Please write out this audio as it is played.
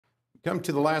Come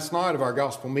to the last night of our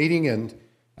gospel meeting, and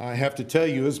I have to tell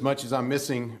you, as much as I'm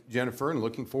missing Jennifer and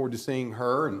looking forward to seeing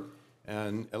her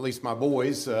and at least my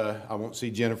boys, I won't see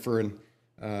Jennifer and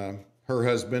her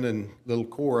husband and little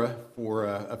Cora for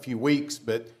a few weeks,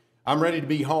 but I'm ready to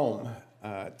be home.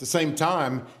 At the same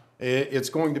time,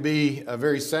 it's going to be a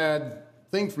very sad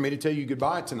thing for me to tell you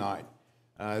goodbye tonight.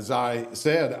 As I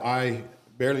said, I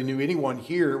barely knew anyone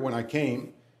here when I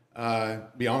came.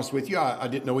 Be honest with you, I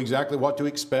didn't know exactly what to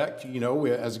expect. You know,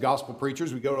 as gospel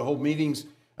preachers, we go to hold meetings,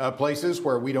 places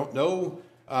where we don't know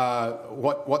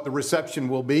what the reception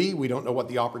will be. We don't know what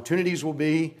the opportunities will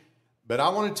be. But I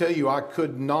want to tell you, I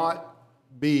could not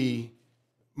be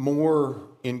more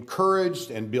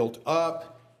encouraged and built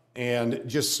up and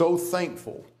just so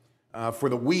thankful for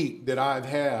the week that I've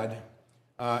had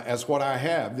as what I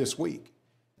have this week.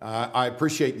 I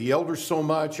appreciate the elders so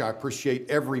much. I appreciate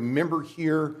every member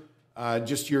here.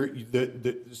 Just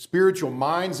the spiritual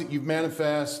minds that you've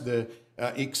manifest, the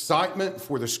excitement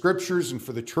for the scriptures and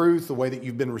for the truth, the way that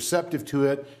you've been receptive to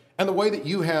it, and the way that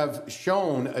you have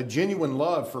shown a genuine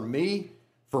love for me,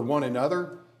 for one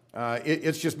another.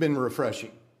 It's just been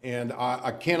refreshing. And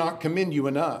I cannot commend you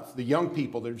enough. The young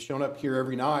people that have shown up here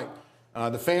every night,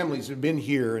 the families that have been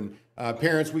here, and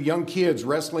parents with young kids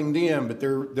wrestling them, but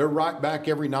they're right back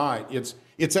every night.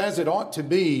 It's as it ought to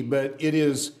be, but it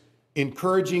is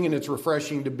encouraging and it's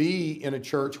refreshing to be in a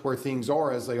church where things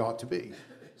are as they ought to be.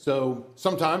 So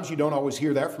sometimes you don't always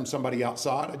hear that from somebody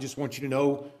outside. I just want you to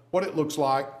know what it looks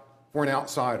like for an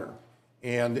outsider.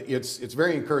 And it's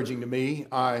very encouraging to me.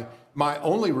 My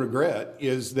only regret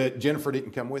is that Jennifer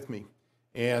didn't come with me.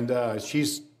 And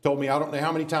she's told me, I don't know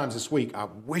how many times this week, I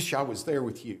wish I was there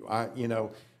with you.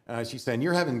 She's saying,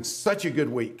 you're having such a good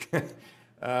week.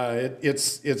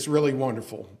 It's really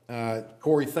wonderful.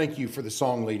 Corey, thank you for the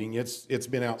song leading. It's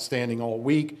been outstanding all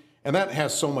week. And that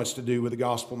has so much to do with the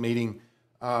gospel meeting.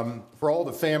 For all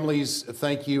the families,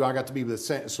 thank you. I got to be with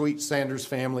the sweet Sanders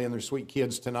family and their sweet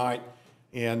kids tonight.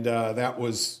 And that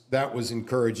was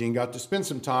encouraging. Got to spend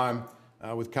some time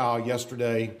with Kyle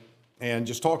yesterday and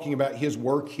just talking about his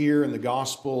work here in the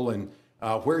gospel and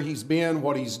where he's been,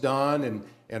 what he's done,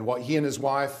 and what he and his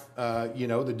wife,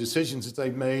 the decisions that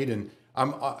they've made. And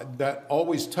that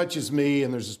always touches me,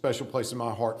 and there's a special place in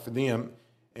my heart for them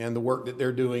and the work that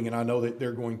they're doing. And I know that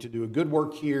they're going to do a good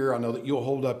work here. I know that you'll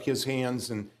hold up his hands.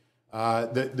 And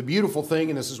the beautiful thing,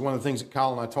 and this is one of the things that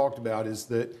Kyle and I talked about, is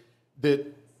that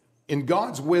in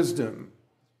God's wisdom,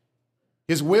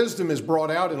 his wisdom is brought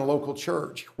out in a local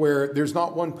church where there's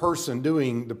not one person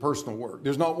doing the personal work.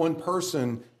 There's not one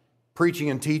person preaching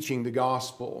and teaching the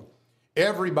gospel.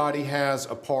 Everybody has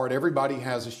a part. Everybody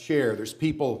has a share. There's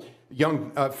people,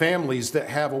 young families that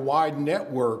have a wide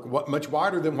network, much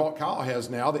wider than what Kyle has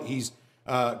now that he's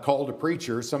called a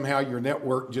preacher. Somehow your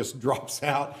network just drops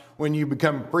out when you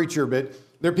become a preacher. But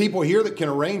there are people here that can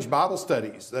arrange Bible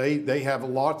studies. They have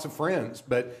lots of friends,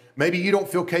 but maybe you don't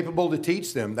feel capable to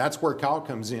teach them. That's where Kyle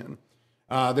comes in.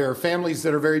 There are families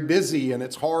that are very busy, and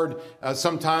it's hard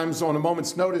sometimes on a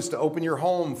moment's notice to open your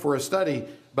home for a study,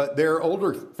 but there are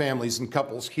older families and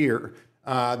couples here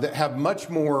that have much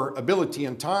more ability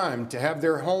and time to have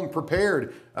their home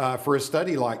prepared for a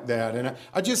study like that. And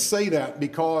I just say that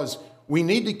because we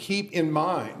need to keep in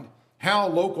mind how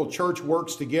local church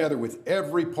works together with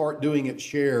every part doing its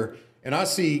share. And I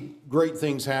see great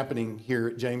things happening here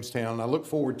at Jamestown. I look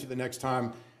forward to the next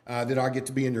time that I get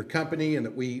to be in your company and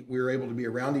that we're able to be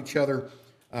around each other.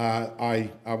 I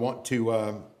want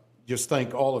to just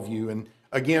thank all of you, and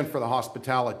again for the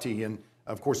hospitality, and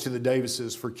of course to the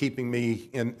Davises for keeping me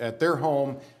at their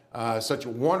home. Such a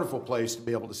wonderful place to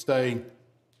be able to stay.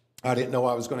 I didn't know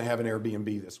I was going to have an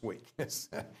Airbnb this week.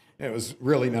 It was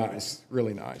really nice,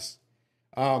 really nice.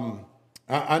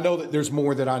 I know that there's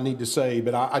more that I need to say,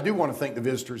 but I do want to thank the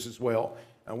visitors as well.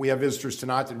 We have visitors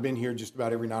tonight that have been here just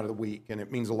about every night of the week, and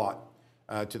it means a lot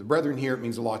to the brethren here. It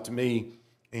means a lot to me,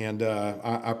 and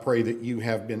I pray that you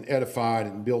have been edified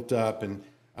and built up, and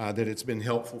that it's been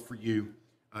helpful for you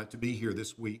to be here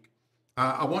this week.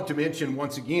 I want to mention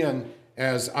once again,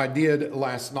 as I did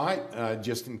last night,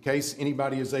 just in case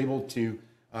anybody is able to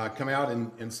come out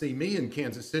and see me in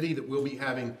Kansas City, that we'll be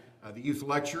having the youth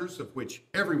lectures, of which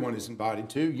everyone is invited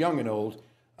to, young and old,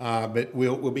 but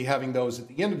we'll be having those at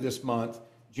the end of this month,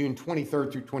 June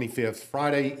 23rd through 25th.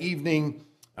 Friday evening,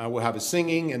 we'll have a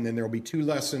singing, and then there'll be 2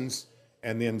 lessons.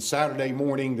 And then Saturday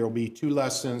morning, there'll be 2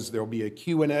 lessons. There'll be a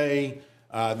Q&A.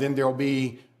 Then there'll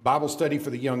be Bible study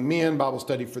for the young men, Bible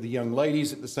study for the young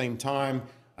ladies at the same time.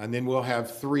 And then we'll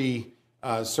have 3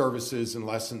 services and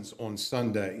lessons on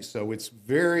Sunday. So it's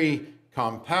very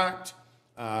compact.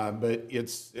 But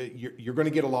you're going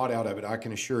to get a lot out of it, I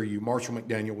can assure you. Marshall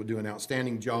McDaniel will do an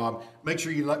outstanding job. Make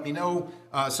sure you let me know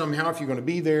somehow if you're going to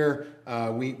be there.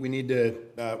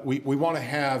 We want to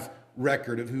have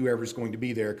record of whoever's going to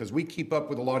be there, because we keep up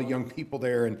with a lot of young people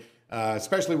there, and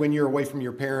especially when you're away from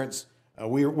your parents,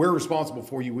 we're responsible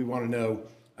for you. We want to know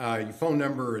your phone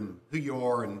number and who you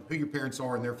are and who your parents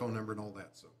are and their phone number and all that.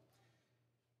 So,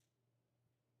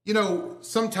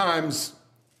 sometimes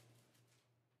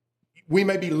we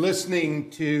may be listening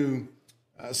to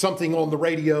something on the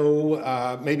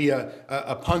radio, maybe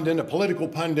a pundit, a political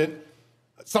pundit.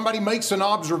 Somebody makes an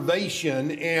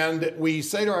observation, and we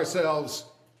say to ourselves,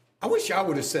 I wish I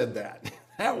would have said that.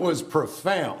 That was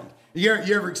profound. You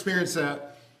ever experienced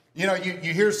that? You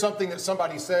hear something that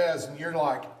somebody says, and you're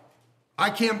like, I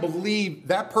can't believe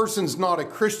that person's not a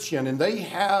Christian, and they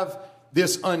have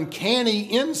this uncanny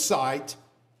insight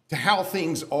to how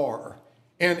things are.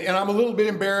 And I'm a little bit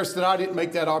embarrassed that I didn't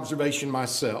make that observation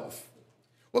myself.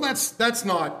 Well, that's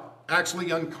not actually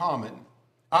uncommon.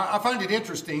 I find it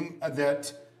interesting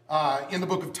that in the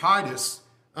book of Titus,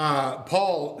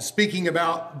 Paul, speaking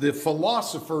about the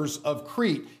philosophers of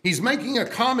Crete, he's making a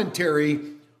commentary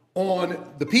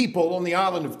on the people on the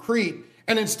island of Crete.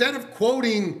 And instead of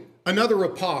quoting another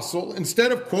apostle,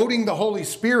 instead of quoting the Holy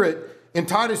Spirit, in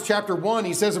Titus chapter 1,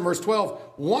 he says in verse 12,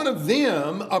 one of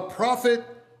them, a prophet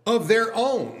of their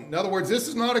own. In other words, this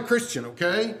is not a Christian,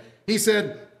 okay? He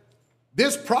said,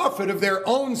 this prophet of their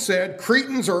own said,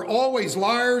 Cretans are always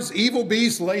liars, evil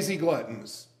beasts, lazy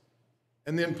gluttons.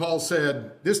 And then Paul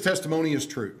said, this testimony is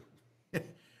true.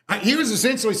 He was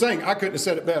essentially saying, I couldn't have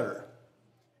said it better.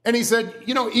 And he said,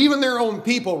 even their own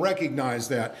people recognize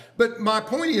that. But my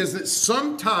point is that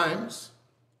sometimes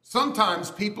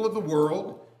people of the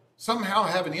world somehow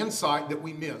have an insight that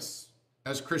we miss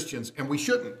as Christians, and we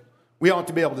shouldn't. We ought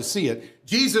to be able to see it.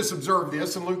 Jesus observed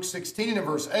this in Luke 16 and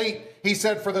verse 8. He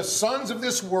said, for the sons of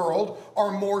this world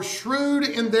are more shrewd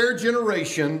in their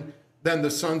generation than the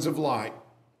sons of light.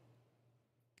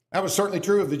 That was certainly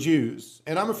true of the Jews.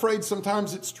 And I'm afraid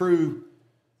sometimes it's true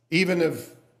even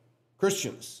of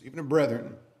Christians, even of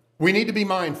brethren. We need to be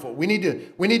mindful. We need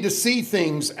to see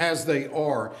things as they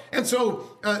are. And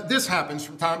so this happens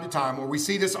from time to time where we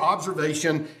see this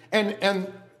observation,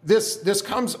 and this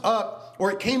comes up,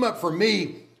 or it came up for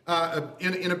me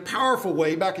in a powerful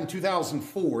way back in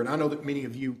 2004. And I know that many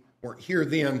of you weren't here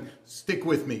then. Stick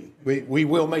with me. We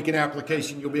will make an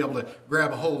application you'll be able to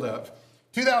grab a hold of.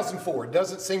 2004, it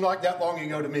doesn't seem like that long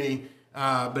ago to me,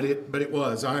 but it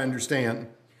was, I understand.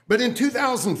 But in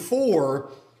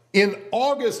 2004, in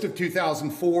August of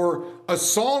 2004, a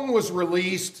song was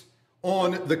released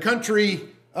on the country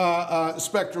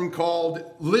spectrum called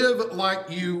Live Like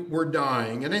You Were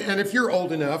Dying. And if you're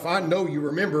old enough, I know you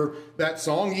remember that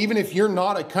song. Even if you're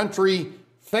not a country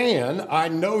fan, I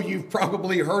know you've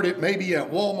probably heard it maybe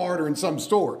at Walmart or in some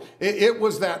store. It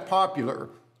was that popular.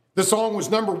 The song was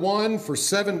number one for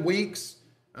 7 weeks.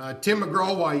 Tim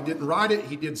McGraw, while he didn't write it,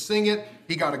 he did sing it.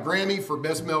 He got a Grammy for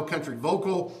Best Male Country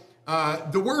Vocal.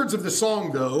 The words of the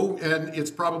song, though, and it's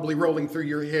probably rolling through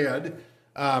your head.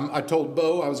 I told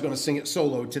Bo I was going to sing it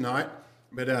solo tonight,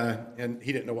 but and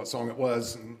he didn't know what song it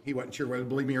was, and he wasn't sure whether to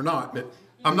believe me or not. But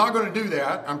I'm not going to do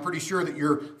that. I'm pretty sure that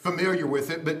you're familiar with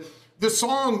it. But the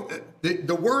song,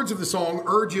 the words of the song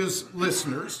urges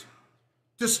listeners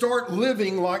to start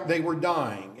living like they were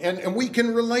dying, and we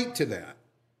can relate to that.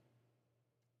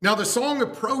 Now, the song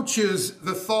approaches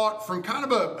the thought from kind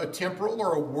of a temporal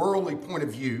or a worldly point of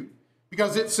view,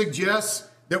 because it suggests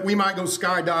that we might go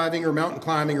skydiving or mountain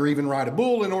climbing or even ride a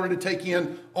bull in order to take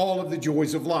in all of the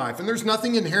joys of life. And there's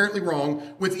nothing inherently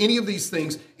wrong with any of these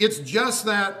things. It's just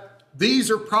that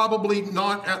these are probably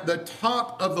not at the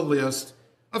top of the list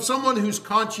of someone who's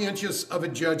conscientious of a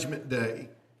judgment day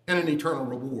and an eternal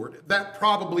reward. That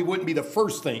probably wouldn't be the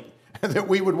first thing that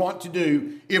we would want to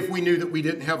do if we knew that we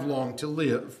didn't have long to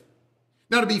live.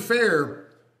 Now, to be fair,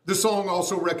 the song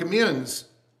also recommends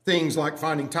things like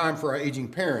finding time for our aging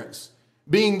parents,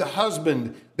 being the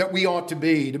husband that we ought to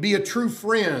be a true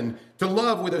friend, to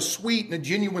love with a sweet and a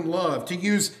genuine love, to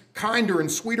use kinder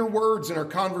and sweeter words in our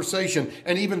conversation,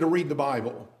 and even to read the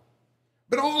Bible.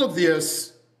 But all of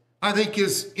this, I think,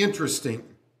 is interesting,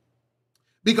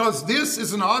 because this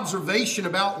is an observation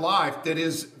about life that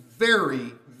is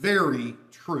very, very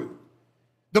true.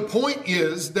 The point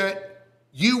is that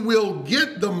you will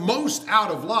get the most out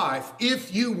of life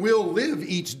if you will live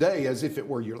each day as if it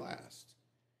were your last.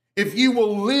 If you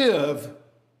will live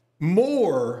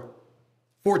more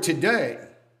for today.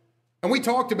 And we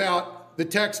talked about the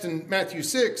text in Matthew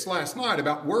 6 last night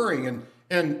about worrying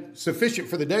and sufficient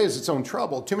for the day is its own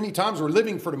trouble. Too many times we're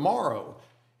living for tomorrow.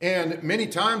 And many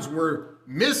times we're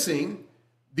missing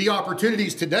the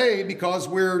opportunities today because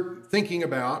we're thinking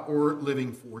about or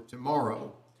living for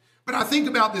tomorrow. But I think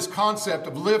about this concept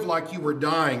of live like you were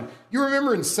dying. You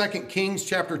remember in 2 Kings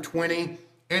chapter 20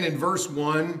 and in verse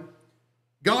 1,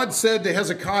 God said to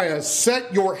Hezekiah,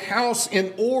 set your house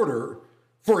in order,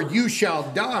 for you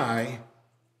shall die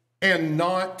and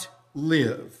not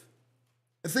live.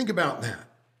 Think about that.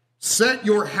 Set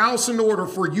your house in order,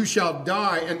 for you shall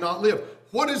die and not live.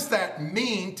 What does that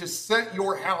mean to set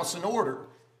your house in order?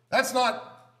 That's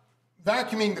not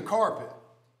vacuuming the carpet.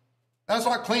 That's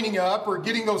not cleaning up or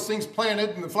getting those things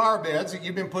planted in the flower beds that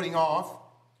you've been putting off.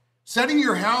 Setting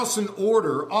your house in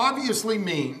order obviously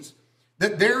means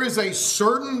that there is a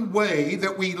certain way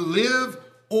that we live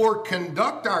or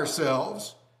conduct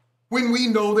ourselves when we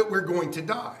know that we're going to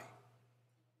die.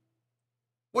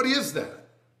 What is that?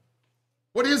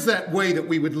 What is that way that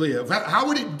we would live? How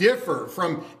would it differ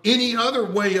from any other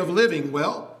way of living?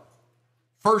 Well,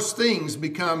 first things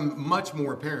become much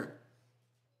more apparent.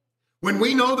 When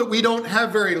we know that we don't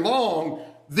have very long,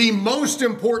 the most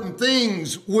important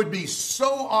things would be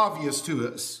so obvious to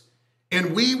us,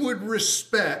 and we would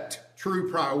respect true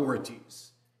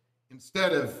priorities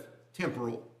instead of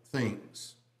temporal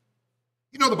things.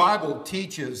 You know, the Bible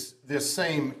teaches this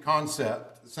same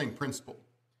concept, the same principle.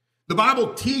 The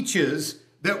Bible teaches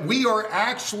that we are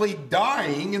actually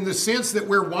dying in the sense that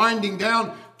we're winding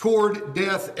down toward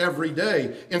death every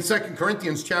day. In 2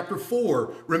 Corinthians chapter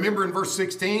 4, remember in verse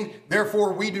 16,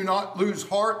 therefore we do not lose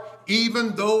heart,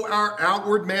 even though our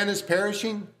outward man is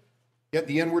perishing, yet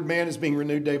the inward man is being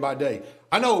renewed day by day.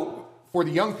 I know for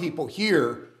the young people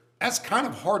here, that's kind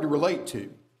of hard to relate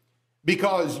to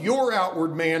because your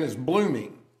outward man is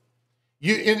blooming.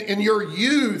 In your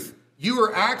youth, you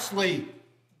are actually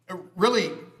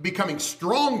really becoming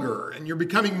stronger and you're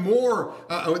becoming more,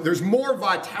 there's more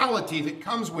vitality that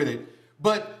comes with it.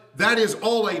 But that is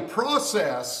all a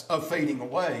process of fading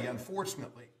away,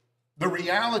 unfortunately. The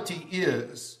reality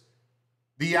is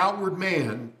the outward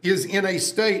man is in a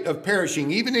state of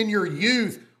perishing. Even in your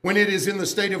youth, when it is in the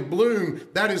state of bloom,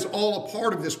 that is all a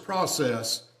part of this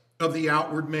process of the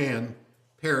outward man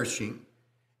perishing.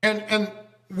 And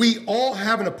we all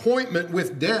have an appointment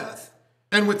with death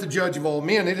and with the judge of all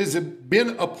men. It has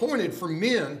been appointed for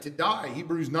men to die,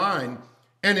 Hebrews 9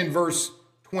 and in verse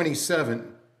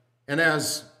 27. And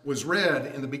as was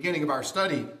read in the beginning of our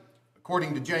study,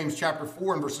 according to James chapter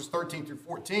 4 and verses 13 through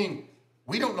 14,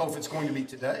 we don't know if it's going to be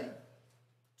today,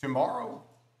 tomorrow,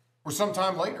 or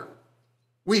sometime later.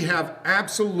 We have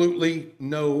absolutely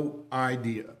no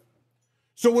idea.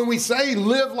 So when we say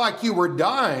live like you were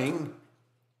dying,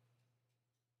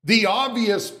 the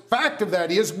obvious fact of that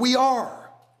is we are.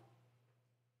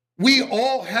 We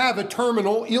all have a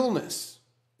terminal illness.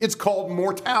 It's called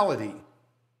mortality.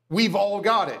 We've all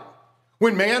got it.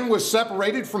 When man was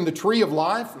separated from the tree of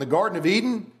life in the Garden of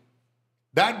Eden,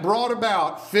 that brought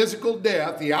about physical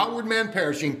death, the outward man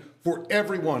perishing for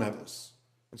every one of us.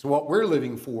 And so what we're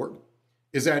living for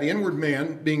is that inward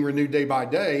man being renewed day by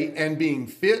day and being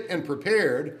fit and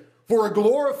prepared for a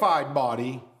glorified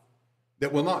body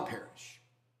that will not perish.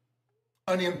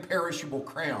 An imperishable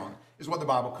crown is what the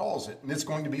Bible calls it. And it's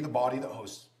going to be the body that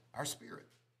hosts our spirit.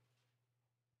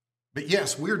 But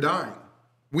yes, we're dying.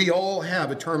 We all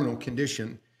have a terminal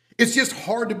condition. It's just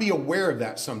hard to be aware of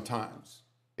that sometimes.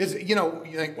 You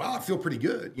think, well, I feel pretty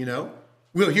good,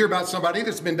 We'll hear about somebody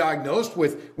that's been diagnosed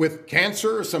with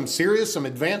cancer, some serious, some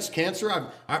advanced cancer.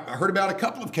 I heard about a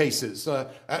couple of cases. A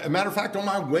matter of fact, on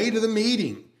my way to the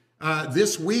meeting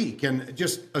this week, and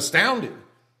just astounded.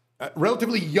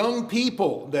 Relatively young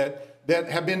people that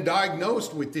have been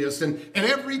diagnosed with this. And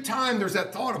every time there's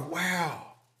that thought of,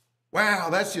 wow,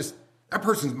 that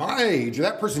person's my age, or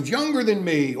that person's younger than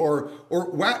me, or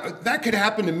wow, that could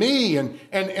happen to me. And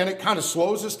it kind of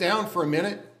slows us down for a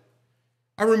minute.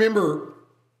 I remember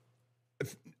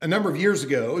a number of years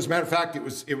ago, as a matter of fact, it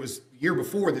was the year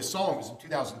before this song, it was in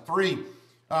 2003,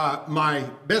 my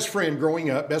best friend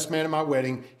growing up, best man at my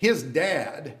wedding, his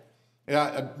dad,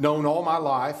 I've known all my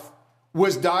life,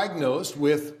 was diagnosed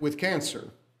with cancer.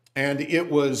 And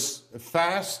it was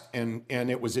fast and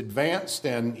it was advanced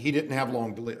and he didn't have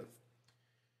long to live.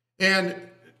 And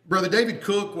Brother David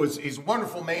Cook he's a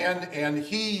wonderful man, and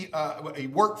he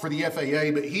worked for the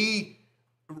FAA, but he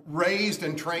raised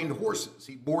and trained horses.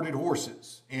 He boarded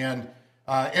horses. And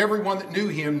everyone that knew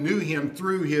him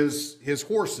through his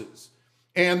horses.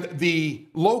 And the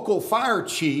local fire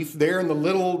chief there in the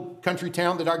little country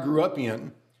town that I grew up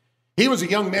in, he was a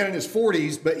young man in his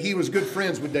 40s, but he was good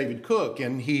friends with David Cook,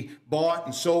 and he bought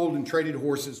and sold and traded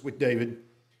horses with David.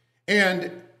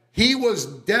 And he was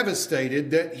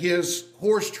devastated that his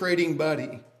horse trading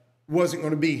buddy wasn't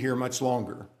going to be here much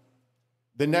longer.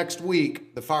 The next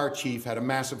week, the fire chief had a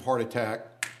massive heart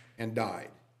attack and died.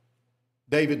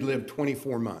 David lived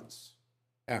 24 months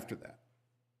after that.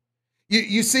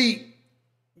 You see,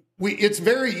 it's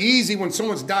very easy when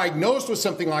someone's diagnosed with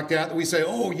something like that we say,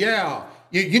 oh yeah,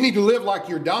 you need to live like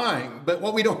you're dying. But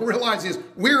what we don't realize is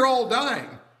we're all dying.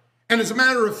 And as a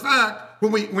matter of fact,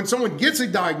 when someone gets a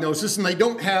diagnosis and they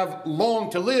don't have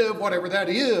long to live, whatever that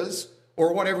is,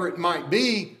 or whatever it might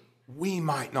be, we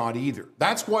might not either.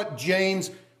 That's what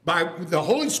James, by the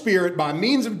Holy Spirit, by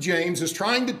means of James, is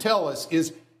trying to tell us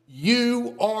is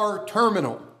you are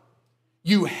terminal.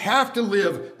 You have to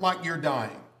live like you're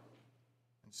dying.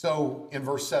 So in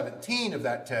verse 17 of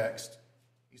that text,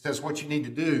 he says what you need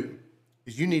to do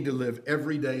is you need to live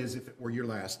every day as if it were your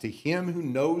last. To him who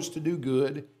knows to do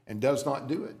good and does not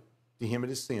do it, to him it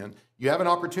is sin. You have an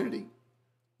opportunity.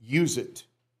 Use it.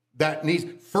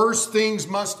 First things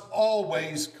must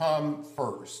always come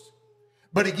first.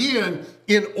 But again,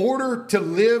 in order to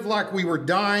live like we were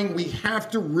dying, we have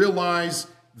to realize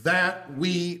that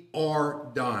we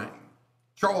are dying.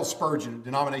 Charles Spurgeon, a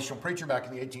denominational preacher back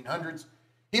in the 1800s,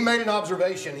 he made an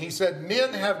observation. He said,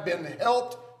 men have been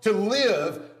helped to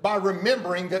live by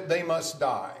remembering that they must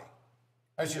die.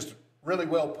 That's just a really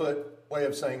well put way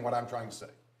of saying what I'm trying to say.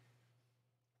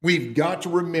 We've got to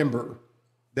remember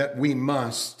that we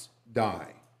must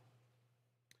die.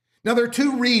 Now, there are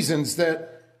two reasons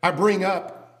that I bring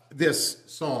up this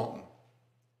song.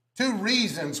 Two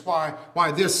reasons why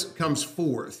this comes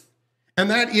forth. And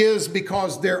that is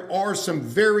because there are some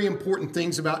very important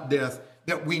things about death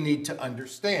that we need to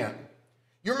understand.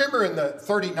 You remember in the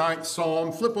 39th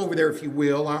Psalm, flip over there if you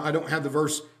will. I don't have the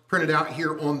verse printed out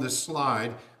here on the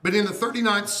slide. But in the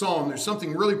 39th Psalm, there's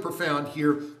something really profound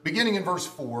here, beginning in verse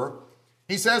 4.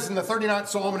 He says in the 39th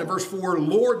Psalm and in verse 4,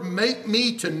 Lord, make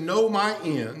me to know my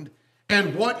end,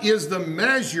 and what is the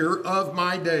measure of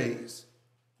my days,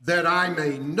 that I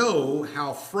may know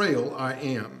how frail I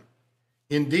am.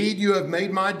 Indeed, you have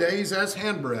made my days as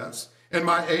handbreadths, and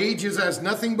my age is as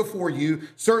nothing before you.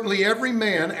 Certainly every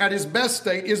man at his best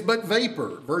state is but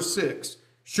vapor. Verse 6,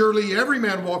 surely every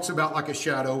man walks about like a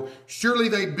shadow. Surely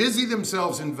they busy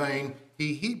themselves in vain.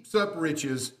 He heaps up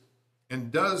riches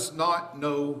and does not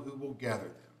know who will gather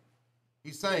them.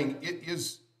 He's saying it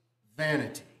is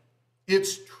vanity.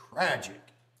 It's tragic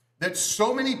that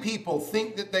so many people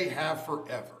think that they have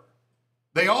forever.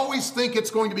 They always think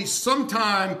it's going to be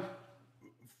sometime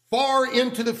far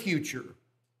into the future.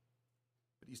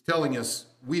 But he's telling us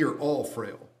we are all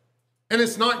frail. And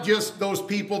it's not just those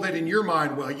people that in your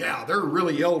mind, well, yeah, they're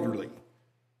really elderly.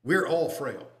 We're all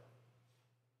frail.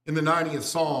 In the 90th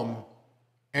Psalm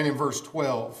and in verse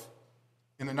 12,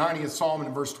 in the 90th Psalm and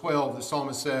in verse 12, the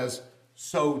psalmist says,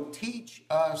 so teach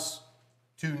us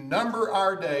to number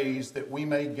our days that we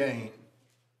may gain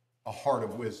a heart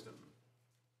of wisdom.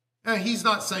 Now, he's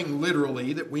not saying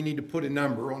literally that we need to put a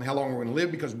number on how long we're going to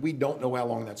live because we don't know how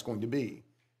long that's going to be.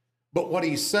 But what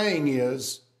he's saying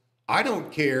is, I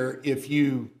don't care if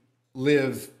you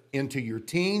live into your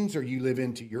teens or you live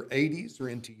into your 80s or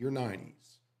into your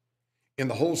 90s. In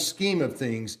the whole scheme of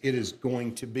things, it is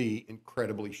going to be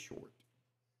incredibly short.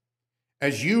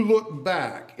 As you look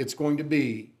back, it's going to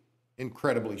be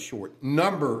incredibly short.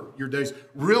 Number your days.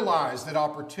 Realize that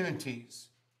opportunities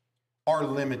are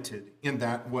limited in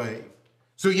that way.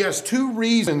 So yes, two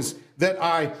reasons that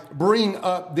I bring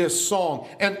up this song.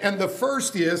 And the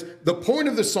first is, the point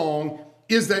of the song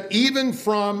is that even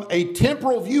from a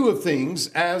temporal view of things,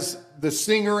 as the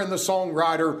singer and the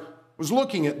songwriter was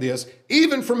looking at this,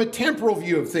 even from a temporal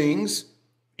view of things,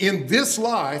 in this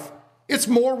life, it's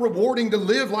more rewarding to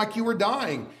live like you were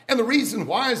dying. And the reason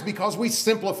why is because we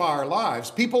simplify our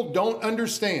lives. People don't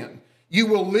understand. You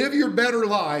will live your better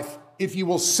life if you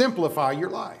will simplify your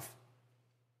life.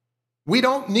 We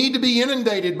don't need to be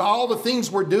inundated by all the things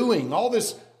we're doing, all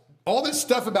this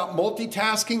stuff about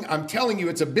multitasking. I'm telling you,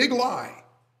 it's a big lie.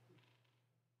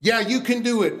 Yeah, you can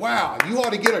do it. Wow, you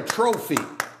ought to get a trophy.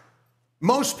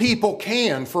 Most people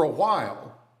can for a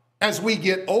while. As we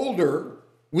get older,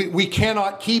 we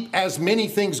cannot keep as many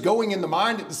things going in the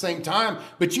mind at the same time.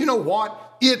 But you know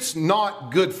what? It's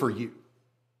not good for you.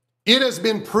 It has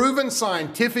been proven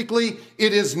scientifically,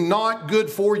 it is not good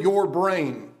for your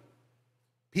brain.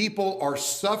 People are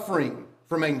suffering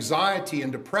from anxiety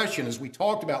and depression, as we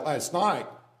talked about last night,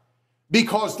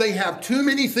 because they have too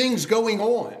many things going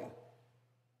on.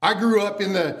 I grew up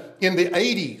in the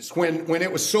 80s when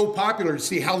it was so popular to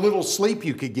see how little sleep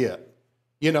you could get.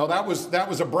 You know, that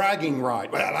was a bragging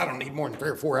right. Well, I don't need more than 3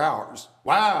 or 4 hours.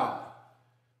 Wow.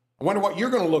 I wonder what you're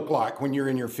going to look like when you're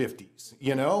in your 50s,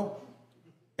 you know?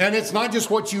 And it's not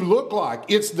just what you look like.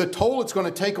 It's the toll it's going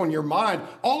to take on your mind.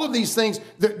 All of these things,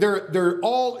 they're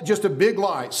all just a big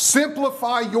lie.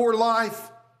 Simplify your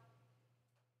life.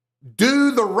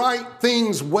 Do the right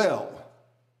things well.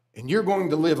 And you're going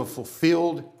to live a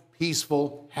fulfilled,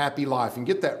 peaceful, happy life. And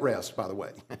get that rest, by the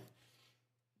way.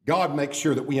 God makes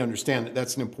sure that we understand that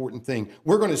that's an important thing.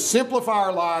 We're going to simplify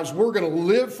our lives. We're going to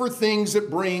live for things that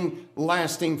bring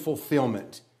lasting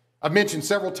fulfillment. I've mentioned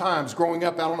several times growing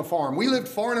up out on a farm, we lived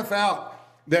far enough out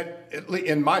that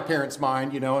in my parents'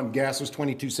 mind, and gas was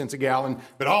 22 cents a gallon,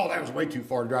 but that was way too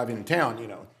far to drive into town,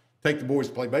 take the boys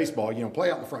to play baseball,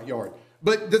 play out in the front yard.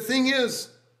 But the thing is,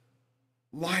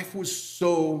 life was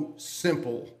so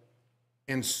simple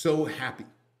and so happy.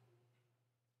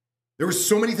 There were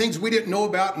so many things we didn't know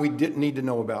about, and we didn't need to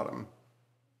know about them.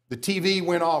 The TV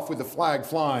went off with the flag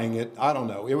flying at,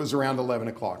 it was around 11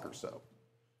 o'clock or so.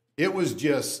 It was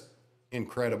just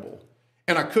incredible.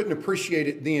 And I couldn't appreciate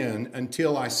it then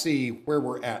until I see where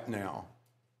we're at now.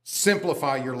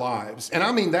 Simplify your lives. And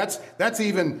I mean, that's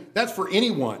for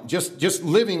anyone, just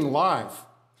living life.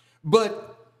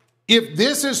 But if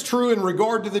this is true in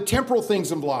regard to the temporal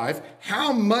things of life,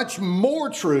 how much more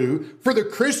true for the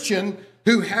Christian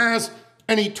who has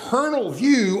an eternal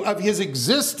view of his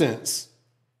existence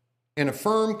and a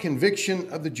firm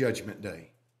conviction of the judgment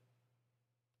day?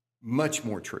 Much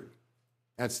more true.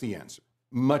 That's the answer.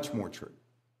 Much more true.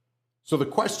 So the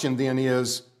question then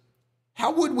is,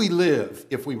 how would we live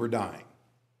if we were dying?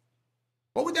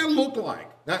 What would that look like?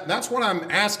 That's what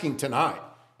I'm asking tonight.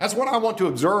 That's what I want to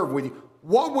observe with you.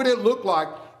 What would it look like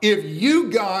if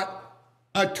you got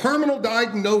a terminal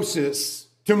diagnosis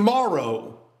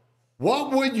tomorrow?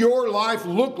 What would your life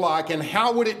look like, and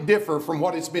how would it differ from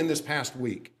what it's been this past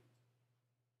week?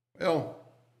 Well,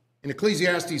 in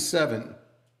Ecclesiastes 7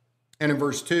 and in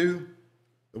verse 2,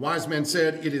 the wise man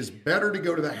said, "It is better to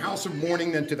go to the house of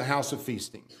mourning than to the house of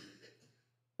feasting."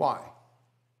 Why?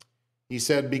 He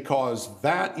said, because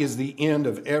that is the end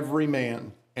of every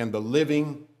man, and the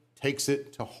living takes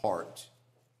it to heart.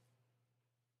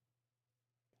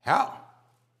 How?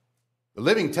 The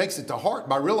living takes it to heart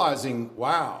by realizing,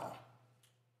 wow,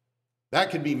 that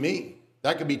could be me.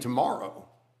 That could be tomorrow.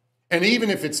 And even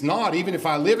if it's not, even if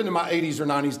I live into my 80s or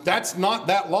 90s, that's not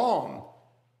that long.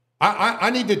 I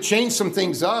need to change some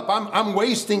things up. I'm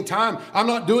wasting time. I'm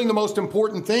not doing the most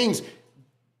important things.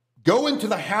 Go into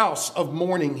the house of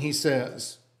mourning, he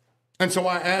says. And so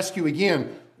I ask you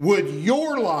again, would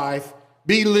your life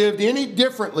be lived any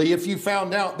differently if you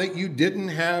found out that you didn't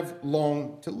have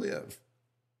long to live?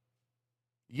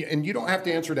 And you don't have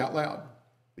to answer it out loud,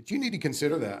 but you need to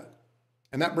consider that.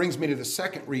 And that brings me to the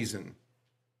second reason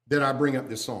that I bring up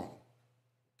this song.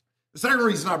 The second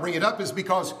reason I bring it up is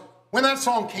because when that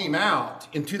song came out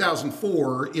in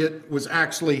 2004, it was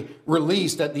actually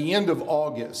released at the end of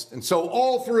August. And so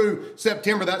all through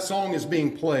September, that song is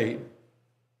being played.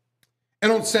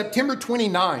 And on September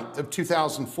 29th of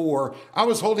 2004, I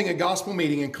was holding a gospel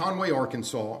meeting in Conway,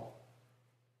 Arkansas.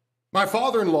 My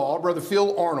father-in-law, Brother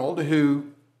Phil Arnold,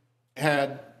 who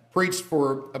had preached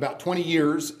for about 20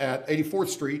 years at 84th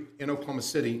Street in Oklahoma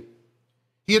City,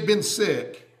 he had been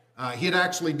sick. He had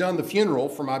actually done the funeral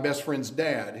for my best friend's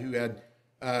dad, who had,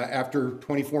 after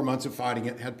 24 months of fighting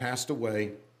it, had passed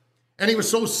away. And he was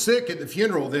so sick at the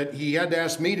funeral that he had to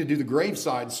ask me to do the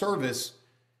graveside service.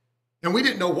 And we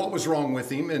didn't know what was wrong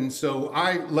with him. And so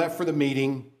I left for the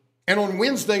meeting. And on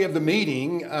Wednesday of the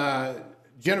meeting,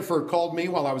 Jennifer called me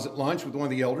while I was at lunch with one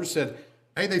of the elders, said,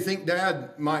 "Hey, they think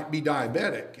Dad might be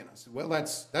diabetic." And I said, "Well,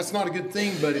 that's not a good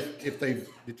thing, but if they've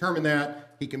determined that,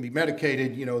 he can be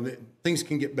medicated, things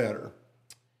can get better."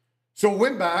 So I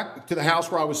went back to the house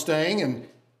where I was staying, and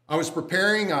I was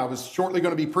preparing. I was shortly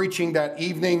going to be preaching that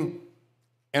evening,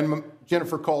 and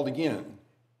Jennifer called again.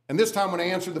 And this time when I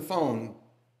answered the phone,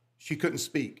 she couldn't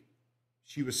speak.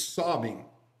 She was sobbing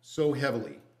so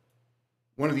heavily.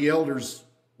 One of the elders'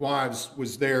 wives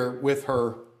was there with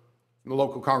her in the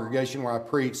local congregation where I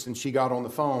preached, and she got on the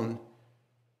phone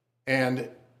and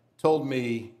told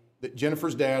me that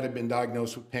Jennifer's dad had been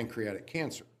diagnosed with pancreatic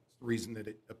cancer. It's the reason that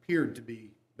it appeared to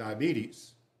be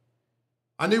diabetes.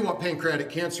 I knew what pancreatic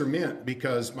cancer meant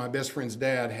because my best friend's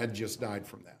dad had just died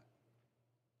from that.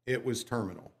 It was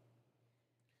terminal.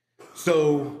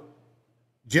 So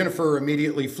Jennifer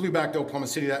immediately flew back to Oklahoma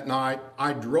City that night.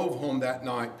 I drove home that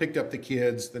night, picked up the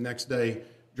kids the next day,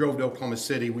 drove to Oklahoma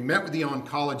City. We met with the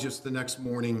oncologist the next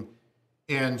morning,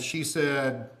 and she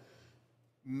said,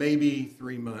 maybe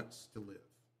 3 months to live.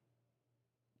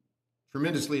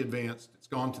 Tremendously advanced. It's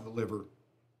gone to the liver.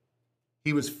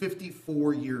 He was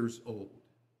 54 years old.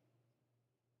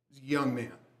 He was a young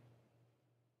man.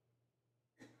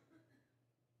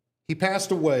 He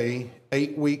passed away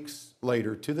 8 weeks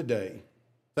later to the day,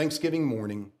 Thanksgiving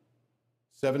morning,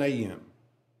 7 a.m.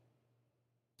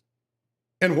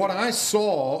 And what I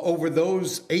saw over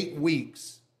those 8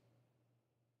 weeks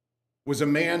was a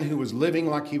man who was living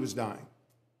like he was dying.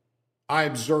 I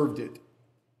observed it.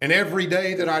 And every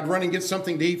day that I'd run and get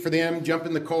something to eat for them, jump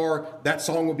in the car, that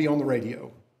song would be on the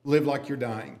radio, Live Like You're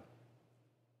Dying.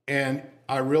 And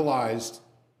I realized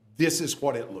this is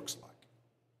what it looks like.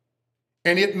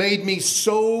 And it made me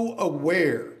so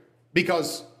aware,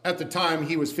 because at the time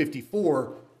he was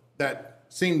 54, that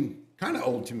seemed kind of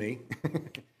old to me.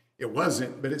 It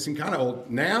wasn't, but it seemed kind of old.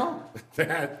 Now,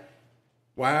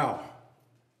 wow.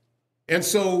 And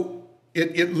so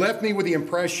it left me with the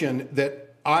impression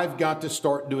that I've got to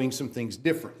start doing some things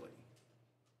differently.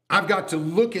 I've got to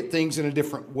look at things in a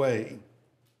different way.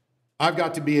 I've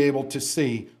got to be able to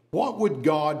see, what would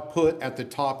God put at the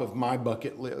top of my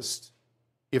bucket list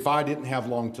if I didn't have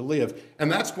long to live? And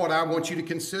that's what I want you to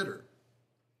consider.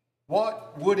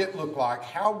 What would it look like?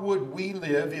 How would we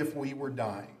live if we were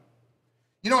dying?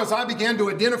 You know, as I began to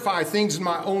identify things in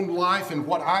my own life and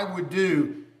what I would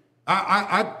do,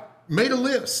 I made a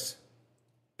list.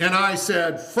 And I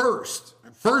said, first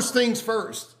things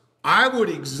first, I would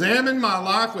examine my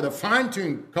life with a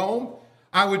fine-tuned comb.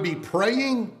 I would be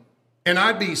praying and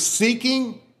I'd be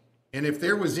seeking. And if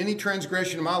there was any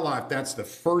transgression in my life, that's the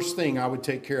first thing I would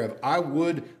take care of. I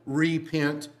would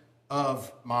repent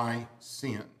of my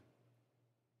sin.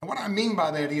 And what I mean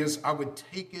by that is I would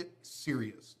take it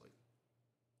seriously.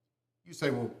 You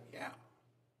say, well, yeah.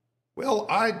 Well,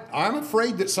 I'm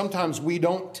afraid that sometimes we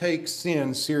don't take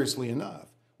sin seriously enough.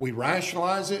 We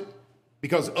rationalize it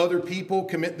because other people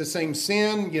commit the same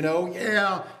sin,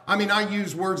 yeah. I mean, I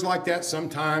use words like that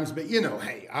sometimes, but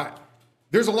hey,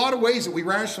 there's a lot of ways that we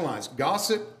rationalize.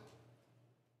 Gossip,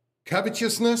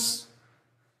 covetousness.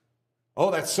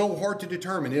 Oh, that's so hard to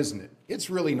determine, isn't it? It's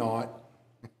really not.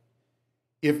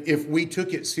 If we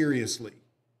took it seriously,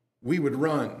 we would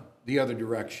run the other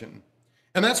direction.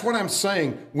 And that's what I'm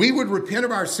saying. We would repent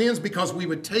of our sins because we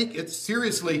would take it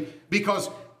seriously, because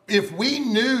if we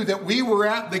knew that we were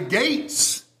at the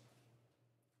gates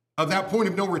of that point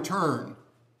of no return,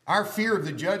 our fear of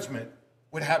the judgment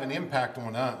would have an impact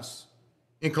on us.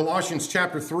 In Colossians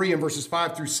chapter 3 and verses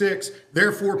 5 through 6,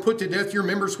 therefore put to death your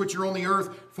members which are on the earth,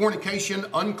 fornication,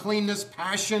 uncleanness,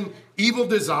 passion, evil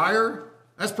desire.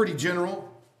 That's pretty general.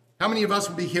 How many of us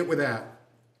would be hit with that?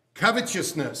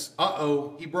 Covetousness.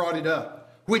 He brought it up.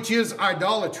 Which is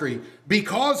idolatry.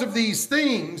 Because of these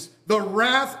things, the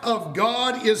wrath of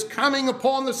God is coming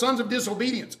upon the sons of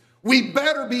disobedience. We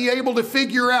better be able to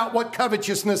figure out what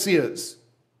covetousness is.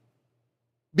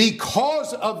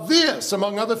 Because of this,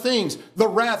 among other things, the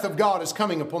wrath of God is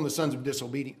coming upon the sons of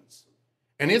disobedience.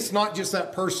 And it's not just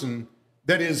that person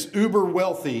that is uber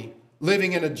wealthy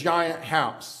living in a giant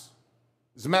house.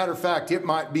 As a matter of fact, it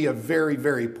might be a very,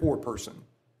 very poor person.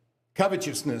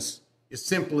 Covetousness is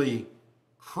simply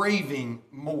craving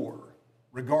more,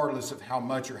 regardless of how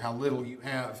much or how little you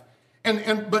have.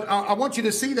 But I want you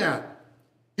to see that.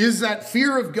 Is that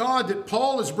fear of God that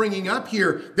Paul is bringing up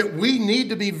here that we need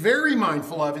to be very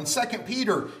mindful of in 2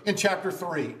 Peter in chapter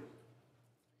 3.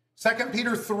 2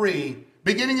 Peter 3,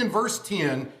 beginning in verse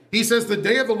 10, he says, the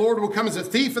day of the Lord will come as a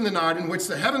thief in the night, in which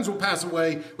the heavens will pass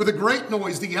away with a great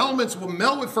noise. The elements will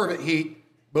melt with fervent heat.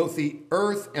 Both the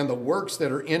earth and the works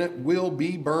that are in it will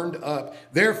be burned up.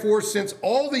 Therefore, since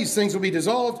all these things will be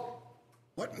dissolved,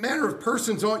 what manner of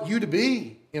persons ought you to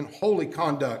be in holy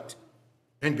conduct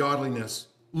and godliness,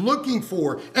 looking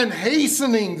for and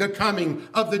hastening the coming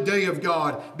of the day of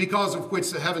God, because of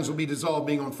which the heavens will be dissolved,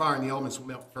 being on fire, and the elements will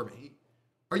melt with fervent heat?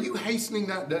 Are you hastening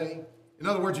that day? In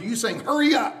other words, are you saying,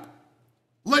 hurry up,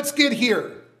 let's get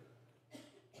here?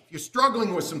 You're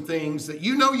struggling with some things that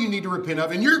you know you need to repent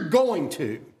of, and you're going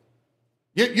to.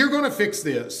 You're going to fix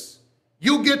this.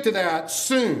 You'll get to that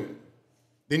soon.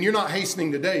 Then you're not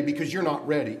hastening today because you're not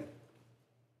ready.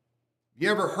 You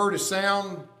ever heard a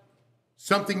sound,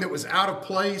 something that was out of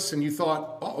place, and you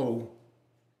thought, uh-oh.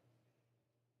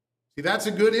 See, that's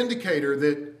a good indicator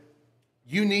that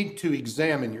you need to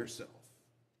examine yourself.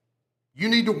 You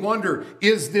need to wonder,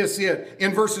 is this it?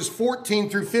 In verses 14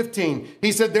 through 15,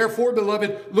 he said, therefore,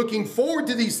 beloved, looking forward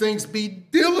to these things, be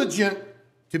diligent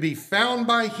to be found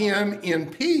by him in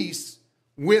peace,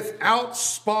 without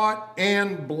spot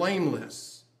and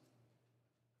blameless.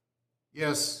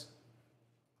 Yes,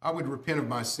 I would repent of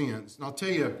my sins. And I'll tell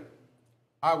you,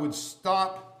 I would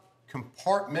stop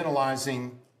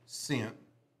compartmentalizing sin.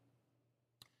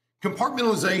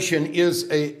 Compartmentalization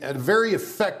is a very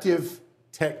effective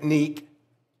technique.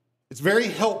 It's very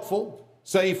helpful.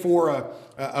 Say for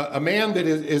a man that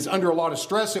is under a lot of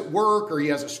stress at work, or he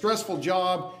has a stressful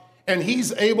job, and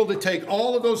he's able to take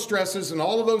all of those stresses and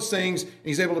all of those things, and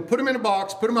he's able to put them in a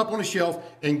box, put them up on a shelf,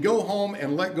 and go home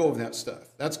and let go of that stuff.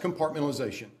 That's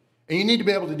compartmentalization. And you need to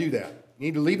be able to do that. You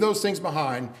need to leave those things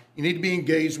behind. You need to be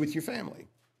engaged with your family.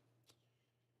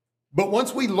 But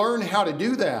once we learn how to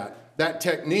do that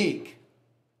technique,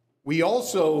 we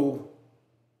also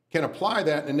can apply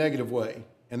that in a negative way.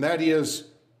 And that is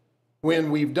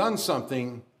when we've done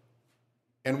something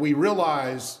and we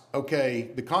realize,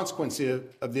 okay, the consequence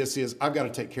of this is I've got to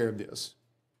take care of this.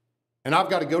 And I've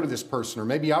got to go to this person, or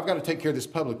maybe I've got to take care of this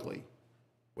publicly.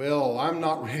 Well, I'm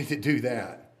not ready to do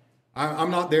that.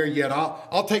 I'm not there yet.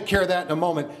 I'll take care of that in a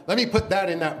moment. Let me put that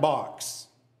in that box.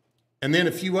 And then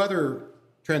a few other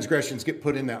transgressions get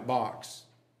put in that box.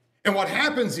 And what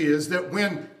happens is that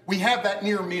when we have that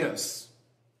near miss,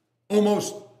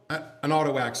 almost an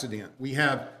auto accident, we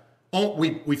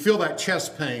feel that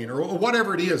chest pain or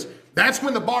whatever it is, that's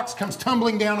when the box comes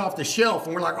tumbling down off the shelf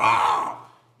and we're like,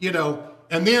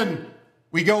 and then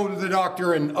we go to the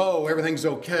doctor and, everything's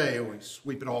okay. And we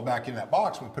sweep it all back in that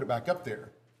box and we put it back up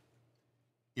there.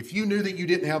 If you knew that you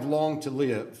didn't have long to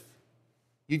live,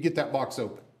 you'd get that box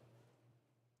open.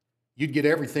 You'd get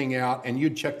everything out and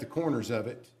you'd check the corners of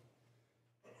it.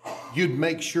 You'd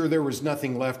make sure there was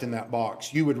nothing left in that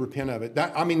box. You would repent of it.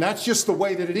 That's just the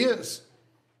way that it is.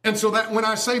 And so that when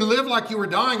I say live like you were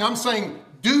dying, I'm saying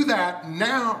do that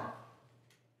now.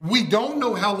 We don't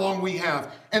know how long we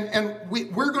have. And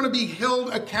we're going to be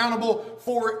held accountable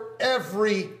for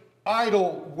every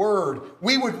idle word.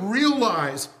 We would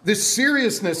realize the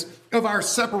seriousness of our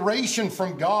separation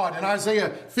from God. In Isaiah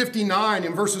 59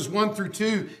 in verses 1 through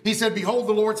 2, he said, behold,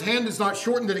 the Lord's hand is not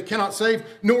shortened that it cannot save,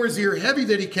 nor is ear heavy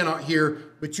that he cannot hear,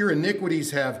 but your iniquities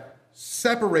have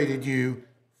separated you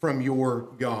from your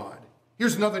God.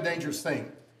 Here's another dangerous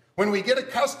thing. When we get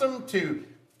accustomed to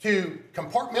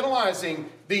compartmentalizing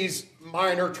these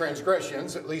minor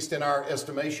transgressions, at least in our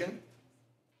estimation,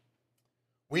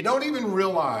 we don't even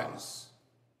realize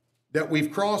that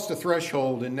we've crossed a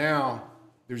threshold and now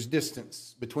there's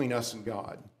distance between us and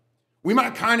God. We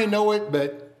might kind of know it,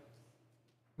 but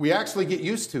we actually get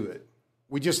used to it.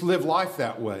 We just live life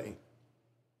that way.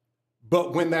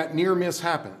 But when that near miss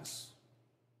happens,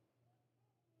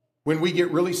 when we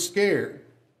get really scared,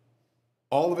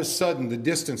 all of a sudden the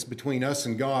distance between us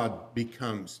and God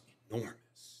becomes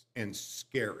enormous and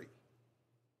scary.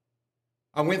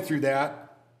 I went through that.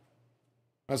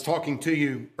 I was talking to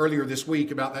you earlier this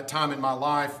week about that time in my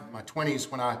life, my 20s,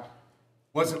 when I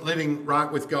wasn't living right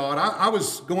with God. I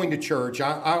was going to church.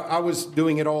 I was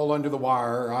doing it all under the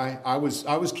wire. I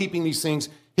was keeping these things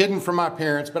hidden from my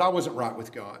parents, but I wasn't right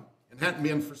with God and hadn't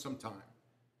been for some time.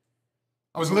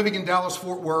 I was living in Dallas,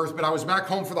 Fort Worth, but I was back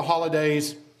home for the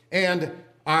holidays, and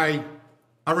I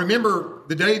remember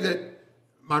the day that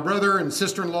my brother and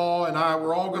sister-in-law and I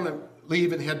were all going to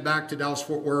leave and head back to Dallas,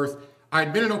 Fort Worth. I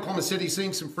had been in Oklahoma City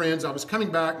seeing some friends. I was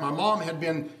coming back. My mom had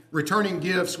been returning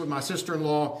gifts with my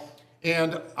sister-in-law,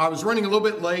 and I was running a little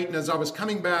bit late. And as I was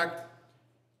coming back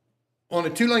on a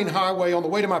 2-lane highway on the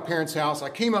way to my parents' house, I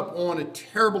came up on a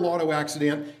terrible auto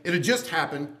accident. It had just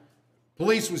happened.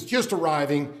 Police was just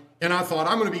arriving, and I thought,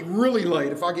 I'm going to be really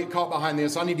late. If I get caught behind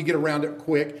this, I need to get around it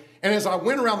quick. And as I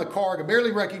went around the car, I could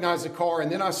barely recognize the car, and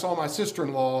then I saw my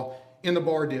sister-in-law in the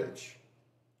bar ditch,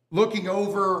 looking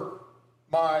over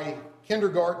my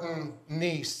kindergarten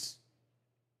niece,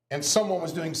 and someone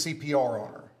was doing CPR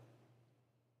on her.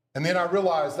 And then I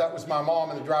realized that was my mom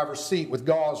in the driver's seat with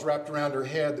gauze wrapped around her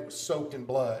head that was soaked in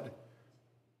blood.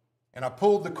 And I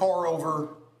pulled the car over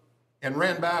and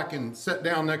ran back and sat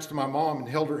down next to my mom and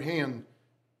held her hand,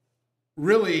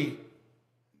 really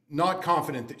not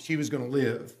confident that she was going to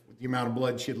live with the amount of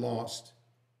blood she had lost.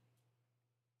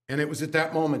 And it was at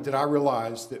that moment that I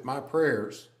realized that my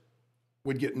prayers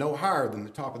would get no higher than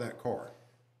the top of that car.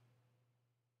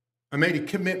 I made a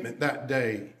commitment that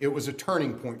day. It was a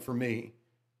turning point for me.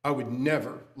 I would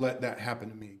never let that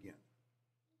happen to me again.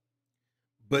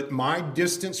 But my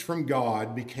distance from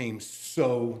God became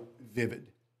so vivid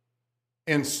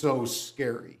and so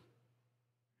scary.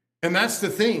 And that's the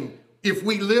thing. If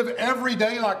we live every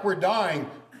day like we're dying,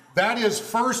 that is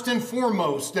first and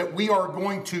foremost that we are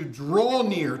going to draw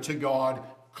near to God,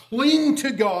 cling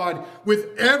to God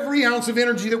with every ounce of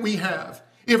energy that we have.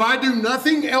 If I do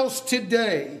nothing else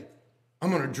today,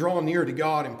 I'm going to draw near to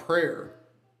God in prayer,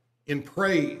 in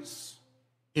praise,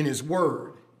 in His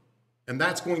Word. And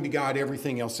that's going to guide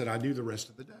everything else that I do the rest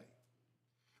of the day.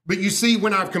 But you see,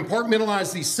 when I've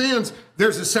compartmentalized these sins,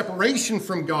 there's a separation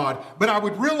from God. But I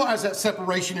would realize that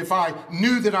separation if I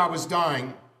knew that I was dying.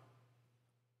 And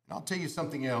I'll tell you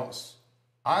something else.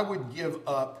 I would give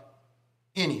up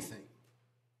anything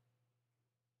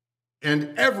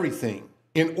and everything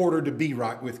in order to be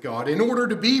right with God, in order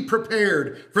to be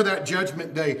prepared for that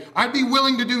judgment day. I'd be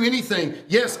willing to do anything.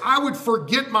 Yes, I would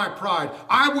forget my pride.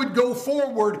 I would go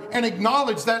forward and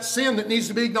acknowledge that sin that needs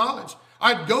to be acknowledged.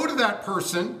 I'd go to that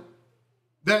person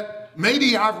that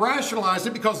maybe I've rationalized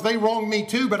it because they wronged me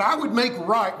too, but I would make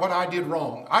right what I did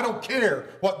wrong. I don't care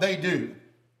what they do.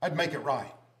 I'd make it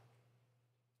right.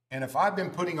 And if I've been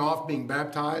putting off being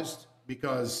baptized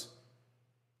because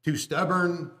too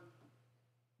stubborn,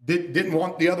 didn't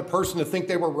want the other person to think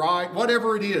they were right,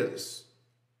 whatever it is,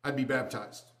 I'd be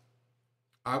baptized.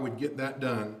 I would get that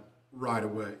done right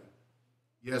away.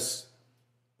 Yes,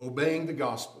 obeying the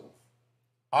gospel.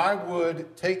 I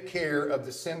would take care of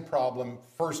the sin problem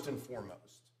first and foremost.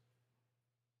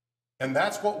 And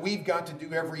that's what we've got to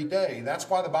do every day. That's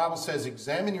why the Bible says,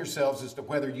 examine yourselves as to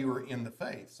whether you are in the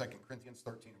faith. 2 Corinthians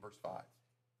 13, verse 5.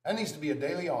 That needs to be a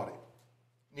daily audit.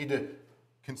 We need to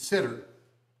consider.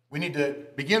 We need to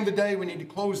begin the day. We need to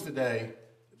close the day.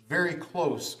 Very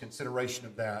close consideration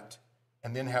of that.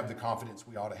 And then have the confidence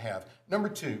we ought to have. Number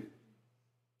 2,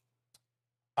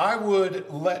 I would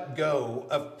let go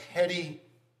of petty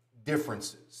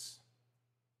differences.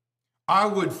 I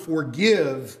would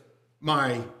forgive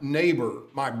my neighbor,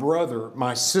 my brother,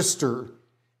 my sister,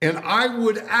 and I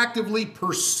would actively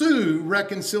pursue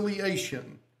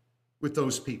reconciliation with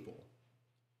those people.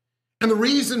 And the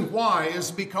reason why is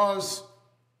because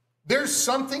there's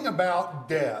something about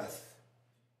death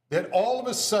that all of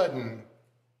a sudden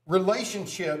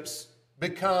relationships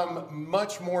become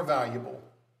much more valuable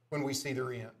when we see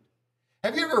their end.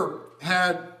 Have you ever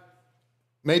had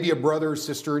maybe a brother or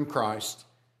sister in Christ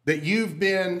that you've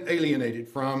been alienated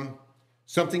from?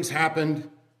 Something's happened,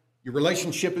 your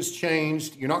relationship has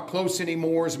changed, you're not close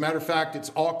anymore. As a matter of fact, it's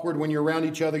awkward when you're around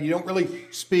each other, you don't really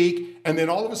speak, and then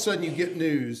all of a sudden you get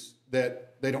news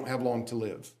that they don't have long to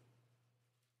live.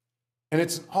 And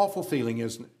it's an awful feeling,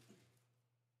 isn't it?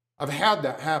 I've had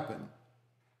that happen.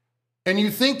 And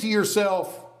you think to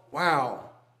yourself, wow,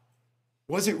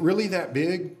 was it really that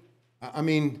big? I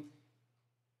mean,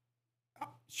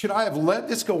 should I have let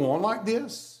this go on like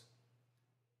this?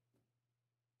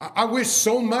 I wish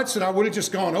so much that I would have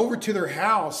just gone over to their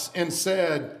house and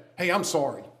said, hey, I'm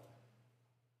sorry.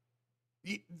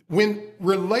 When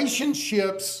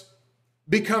relationships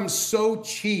become so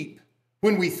cheap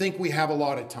when we think we have a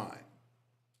lot of time,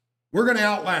 we're going to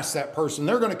outlast that person.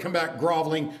 They're going to come back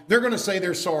groveling. They're going to say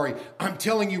they're sorry. I'm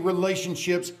telling you,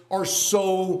 relationships are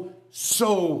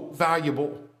so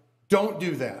valuable. Don't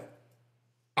do that.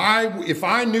 If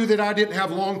I knew that I didn't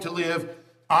have long to live,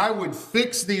 I would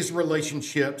fix these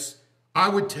relationships. I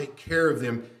would take care of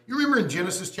them. You remember in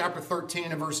Genesis chapter 13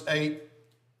 and verse 8,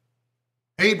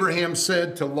 Abraham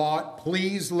said to Lot,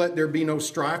 please let there be no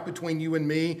strife between you and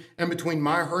me and between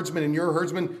my herdsmen and your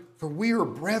herdsmen, for we are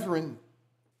brethren.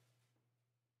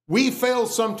 We fail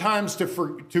sometimes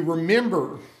to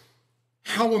remember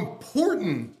how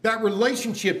important that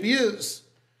relationship is.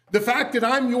 The fact that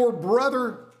I'm your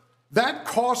brother, that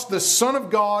cost the Son of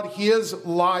God his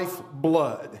life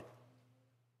blood.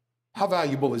 How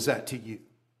valuable is that to you?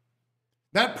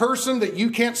 That person that you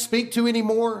can't speak to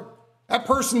anymore, that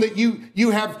person that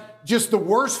you have just the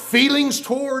worst feelings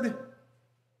toward, do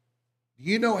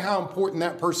you know how important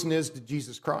that person is to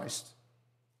Jesus Christ?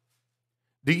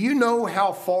 Do you know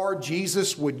how far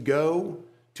Jesus would go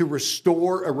to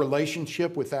restore a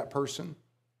relationship with that person?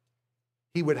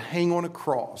 He would hang on a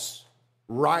cross,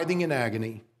 writhing in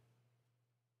agony,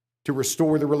 to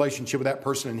restore the relationship with that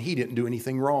person, and he didn't do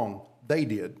anything wrong. They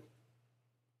did.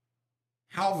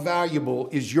 How valuable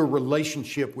is your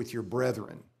relationship with your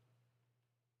brethren?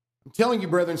 I'm telling you,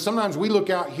 brethren, sometimes we look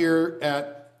out here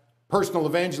at personal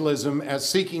evangelism as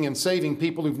seeking and saving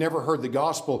people who've never heard the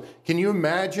gospel. Can you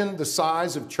imagine the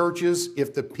size of churches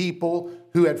if the people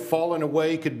who had fallen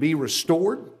away could be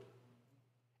restored?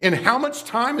 And how much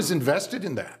time is invested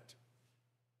in that?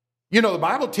 You know, the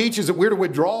Bible teaches that we're to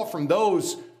withdraw from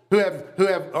those who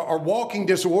are walking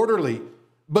disorderly.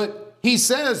 But he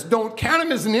says, don't count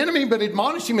him as an enemy, but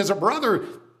admonish him as a brother.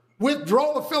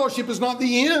 Withdrawal of fellowship is not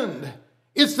the end.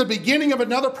 It's the beginning of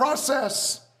another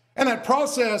process. And that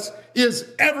process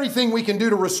is everything we can do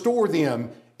to restore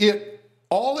them.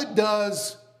 All it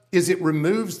does is it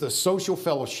removes the social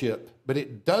fellowship, but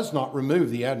it does not remove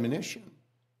the admonition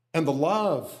and the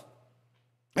love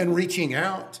and reaching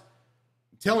out.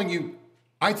 I'm telling you,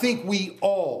 I think we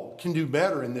all can do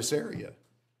better in this area.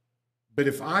 But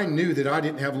if I knew that I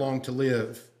didn't have long to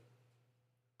live,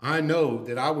 I know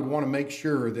that I would want to make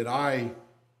sure that I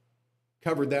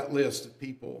covered that list of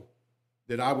people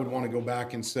that I would want to go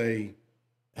back and say,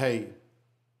 hey,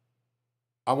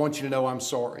 I want you to know I'm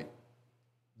sorry.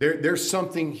 There's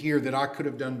something here that I could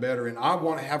have done better, and I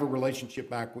want to have a relationship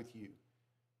back with you.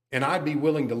 And I'd be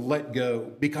willing to let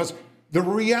go, because the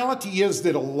reality is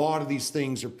that a lot of these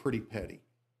things are pretty petty.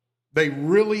 They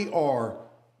really are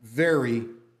very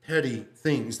petty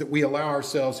things that we allow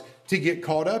ourselves to get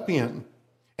caught up in.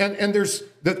 And there's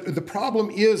the problem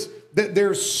is that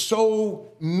there's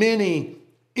so many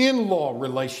in-law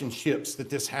relationships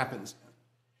that this happens in.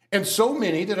 And so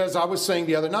many that, as I was saying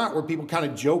the other night, where people kind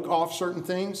of joke off certain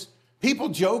things. People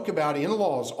joke about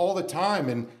in-laws all the time,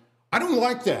 and I don't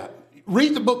like that.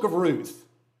 Read the book of Ruth.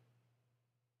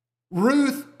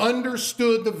 Ruth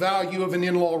understood the value of an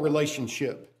in-law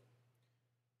relationship.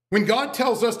 When God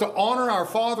tells us to honor our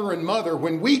father and mother,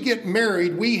 when we get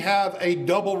married, we have a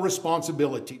double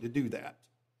responsibility to do that.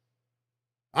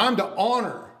 I'm to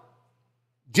honor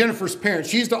Jennifer's parents.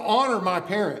 She's to honor my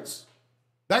parents.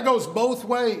 That goes both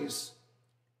ways.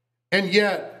 And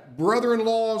yet,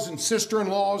 brother-in-laws and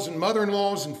sister-in-laws and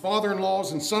mother-in-laws and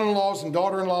father-in-laws and son-in-laws and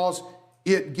daughter-in-laws,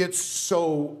 it gets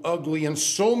so ugly, and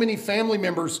so many family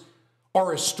members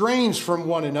are estranged from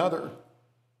one another.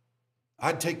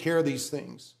 I'd take care of these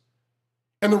things.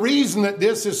 And the reason that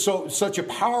this is such a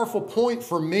powerful point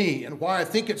for me, and why I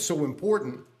think it's so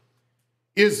important,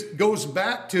 goes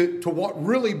back to what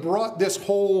really brought this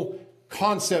whole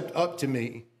concept up to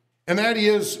me. And that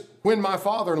is when my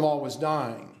father-in-law was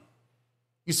dying.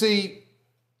 You see,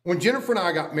 when Jennifer and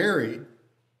I got married,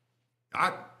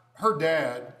 her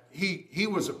dad, he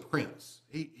was a prince.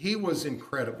 He was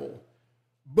incredible.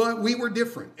 But we were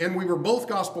different, and we were both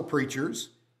gospel preachers.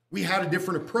 We had a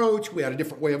different approach. We had a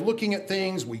different way of looking at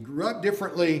things. We grew up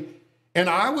differently. And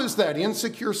I was that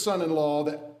insecure son-in-law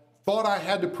that thought I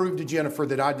had to prove to Jennifer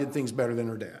that I did things better than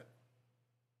her dad.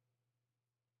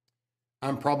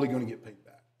 I'm probably going to get paid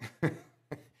back.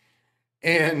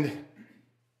 And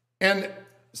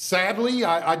sadly,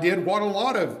 I did what a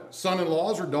lot of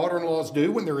son-in-laws or daughter-in-laws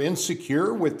do when they're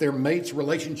insecure with their mate's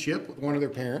relationship with one of their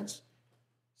parents.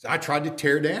 So I tried to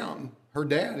tear down her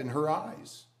dad in her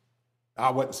eyes. I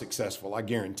wasn't successful, I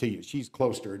guarantee you. She's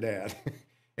close to her dad.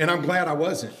 And I'm glad I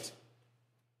wasn't.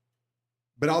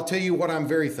 But I'll tell you what I'm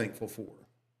very thankful for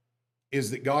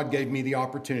is that God gave me the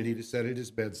opportunity to sit at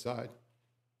his bedside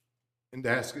and to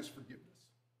ask his forgiveness.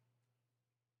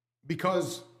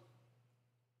 Because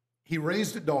he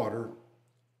raised a daughter,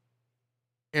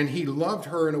 and he loved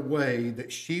her in a way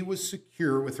that she was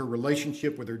secure with her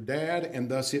relationship with her dad, and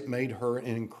thus it made her an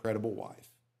incredible wife.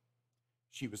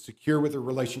 She was secure with her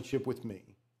relationship with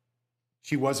me.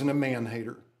 She wasn't a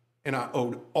man-hater, and I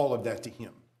owed all of that to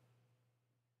him.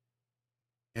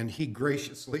 And he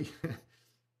graciously,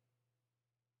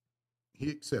 he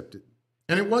accepted.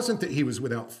 And it wasn't that he was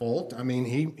without fault. I mean,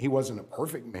 he wasn't a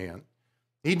perfect man.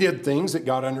 He did things that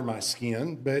got under my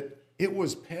skin, but it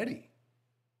was petty.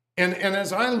 And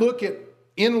as I look at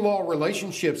in-law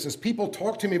relationships, as people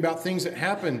talk to me about things that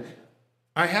happen,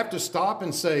 I have to stop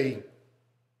and say,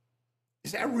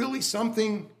 is that really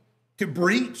something to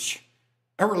breach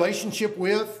a relationship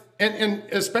with? And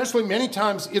especially many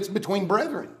times it's between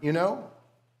brethren, you know?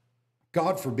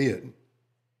 God forbid.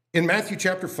 In Matthew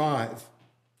chapter 5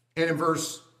 and in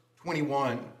verse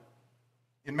 21,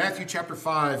 in Matthew chapter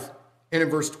 5 and in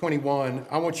verse 21,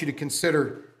 I want you to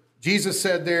consider, Jesus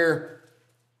said there,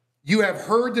 "You have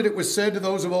heard that it was said to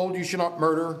those of old, you shall not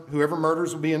murder. Whoever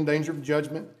murders will be in danger of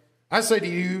judgment. I say to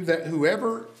you that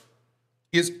whoever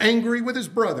is angry with his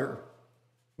brother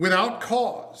without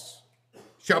cause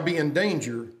shall be in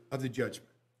danger of the judgment."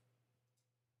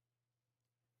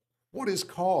 What is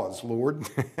cause, Lord?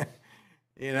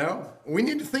 You know, we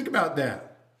need to think about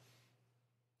that.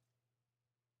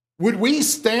 Would we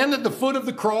stand at the foot of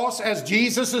the cross as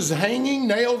Jesus is hanging,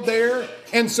 nailed there,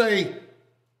 and say,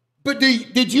 but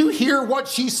did you hear what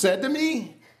she said to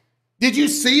me? Did you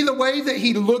see the way that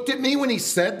he looked at me when he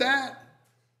said that?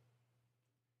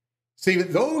 See,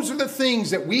 those are the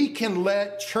things that we can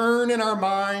let churn in our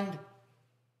mind.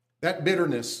 That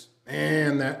bitterness,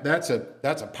 man, that's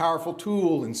a powerful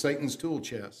tool in Satan's tool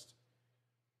chest.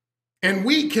 And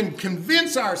we can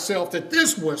convince ourselves that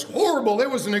this was horrible. It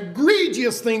was an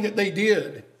egregious thing that they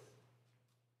did.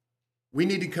 We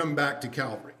need to come back to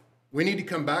Calvary. We need to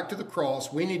come back to the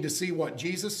cross. We need to see what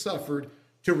Jesus suffered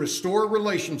to restore a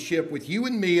relationship with you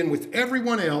and me and with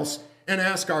everyone else, and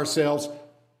ask ourselves,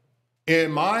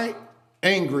 am I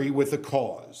angry with a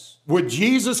cause? Would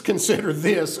Jesus consider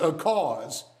this a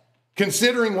cause,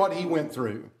 considering what he went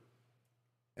through?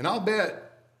 And I'll bet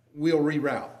we'll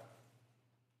reroute.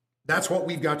 That's what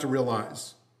we've got to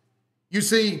realize. You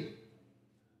see,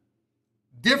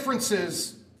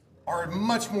 differences are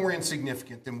much more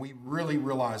insignificant than we really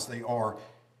realize they are.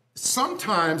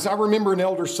 sometimes, I remember an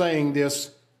elder saying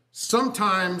this,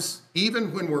 sometimes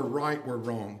even when we're right, we're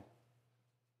wrong.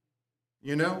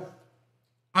 You know?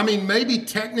 I mean, maybe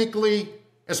technically,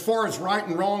 as far as right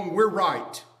and wrong, we're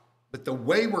right. But the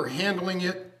way we're handling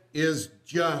it is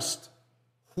just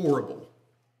horrible.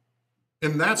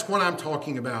 And that's what I'm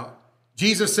talking about.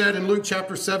 Jesus said in Luke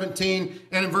chapter 17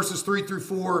 and in verses 3 through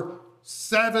 4,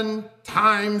 7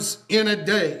 times in a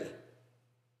day.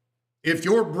 If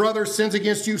your brother sins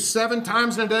against you 7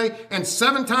 times in a day, and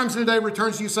 7 times in a day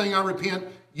returns to you saying, I repent,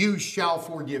 you shall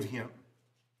forgive him.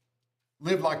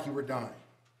 Live like you were dying.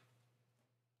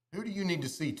 Who do you need to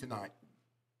see tonight?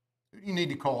 Who do you need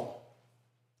to call?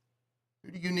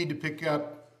 Who do you need to pick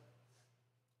up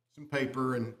some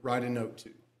paper and write a note to,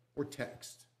 or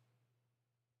text?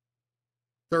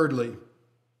 Thirdly,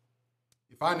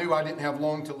 if I knew I didn't have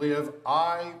long to live,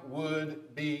 I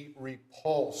would be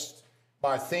repulsed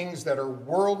by things that are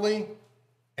worldly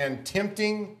and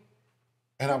tempting,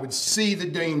 and I would see the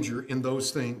danger in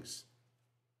those things.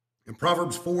 In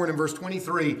Proverbs 4 and in verse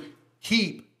 23,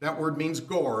 keep, that word means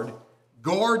guard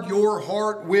your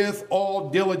heart with all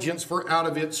diligence, for out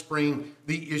of it spring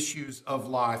the issues of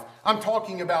life. I'm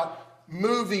talking about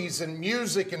movies and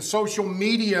music and social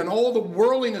media and all the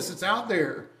worldliness that's out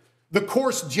there. The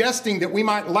coarse jesting that we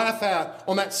might laugh at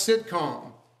on that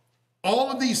sitcom. All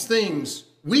of these things,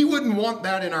 we wouldn't want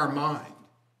that in our mind.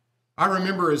 I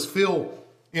remember as Phil,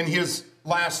 in his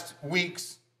last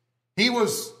weeks, he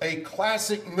was a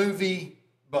classic movie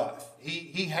buff.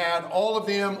 He had all of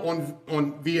them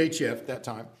on VHF at that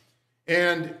time.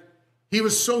 And he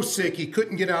was so sick, he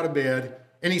couldn't get out of bed.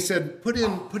 And he said, put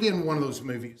in one of those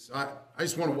movies. I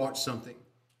just want to watch something.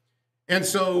 And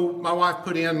so my wife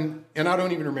put in, and I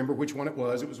don't even remember which one it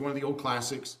was. It was one of the old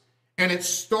classics. And it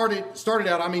started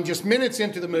out, I mean, just minutes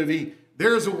into the movie,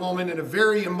 there's a woman in a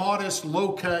very immodest,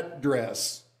 low-cut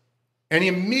dress. And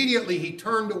immediately he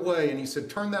turned away and he said,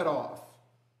 turn that off.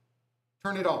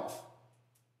 Turn it off.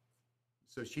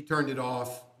 So she turned it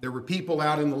off. There were people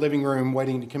out in the living room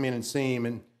waiting to come in and see him.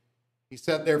 And he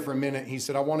sat there for a minute. He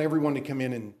said, I want everyone to come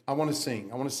in and I want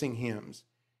to sing hymns.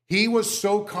 He was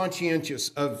so conscientious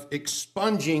of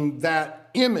expunging that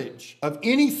image of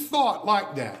any thought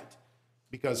like that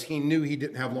because he knew he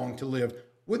didn't have long to live.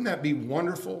 Wouldn't that be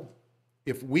wonderful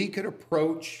if we could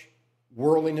approach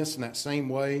worldliness in that same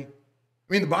way?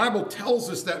 I mean, the Bible tells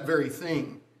us that very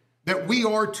thing, that we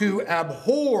are to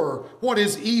abhor what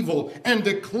is evil and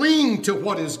to cling to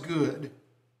what is good.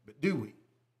 But do we?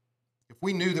 If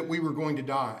we knew that we were going to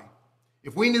die,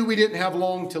 if we knew we didn't have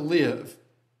long to live,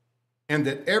 and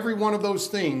that every one of those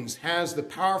things has the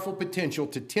powerful potential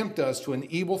to tempt us to an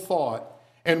evil thought,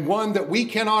 and one that we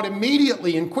cannot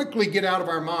immediately and quickly get out of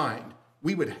our mind,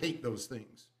 we would hate those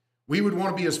things. We would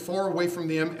want to be as far away from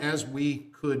them as we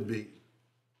could be.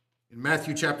 In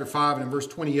Matthew chapter 5 and in verse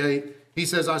 28, he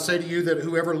says, I say to you that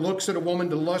whoever looks at a woman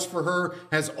to lust for her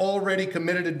has already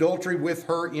committed adultery with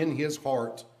her in his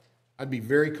heart. I'd be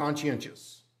very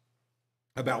conscientious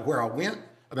about where I went,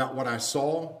 about what I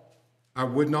saw. I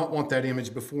would not want that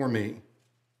image before me.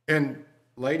 And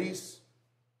ladies,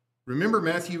 remember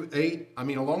Matthew 8? I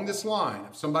mean, along this line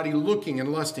of somebody looking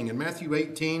and lusting. In Matthew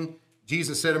 18,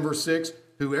 Jesus said in verse 6,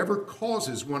 whoever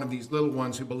causes one of these little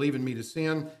ones who believe in me to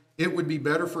sin, it would be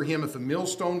better for him if a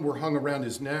millstone were hung around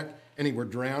his neck and he were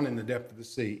drowned in the depth of the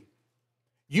sea.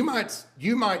 You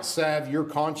might salve your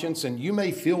conscience and you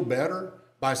may feel better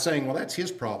by saying, well, that's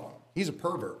his problem. He's a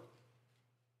pervert.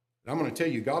 And I'm going to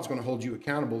tell you, God's going to hold you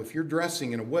accountable if you're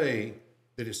dressing in a way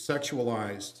that is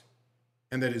sexualized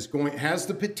and that has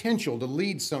the potential to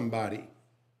lead somebody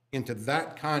into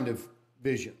that kind of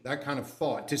vision, that kind of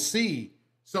thought, to see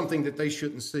something that they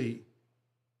shouldn't see.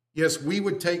 Yes, we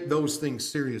would take those things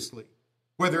seriously,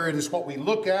 whether it is what we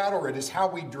look at or it is how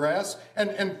we dress.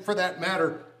 And for that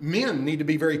matter, men need to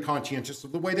be very conscientious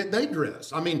of the way that they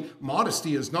dress. I mean,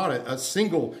 modesty is not a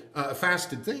single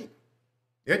faceted thing.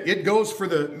 It goes for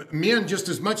the men just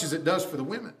as much as it does for the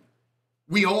women.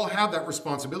 We all have that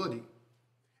responsibility.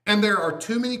 And there are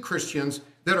too many Christians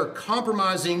that are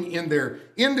compromising in their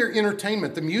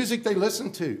entertainment, the music they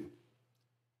listen to,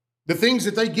 the things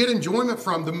that they get enjoyment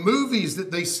from, the movies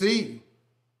that they see.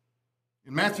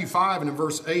 In Matthew 5 and in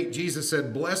verse 8, Jesus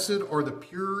said, blessed are the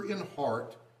pure in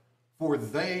heart, for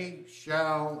they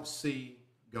shall see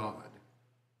God.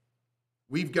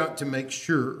 We've got to make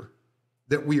sure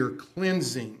that we are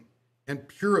cleansing and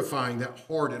purifying that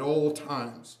heart at all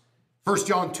times. 1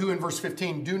 John 2 and verse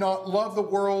 15, do not love the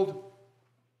world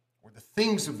or the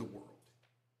things of the world.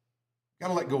 You've got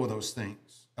to let go of those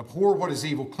things. Abhor what is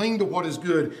evil, cling to what is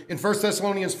good. In 1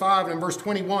 Thessalonians 5 and verse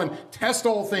 21, test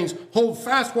all things, hold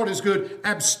fast what is good,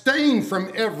 abstain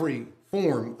from every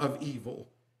form of evil.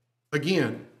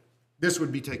 Again, this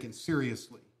would be taken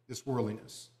seriously, this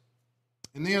worldliness.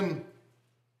 And then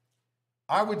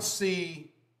I would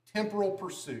see temporal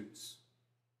pursuits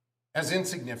as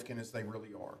insignificant as they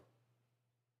really are.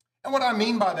 And what I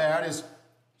mean by that is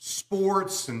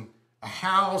sports and a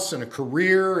house and a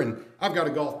career, and I've got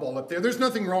a golf ball up there. There's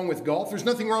nothing wrong with golf. There's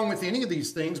nothing wrong with any of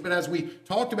these things, but as we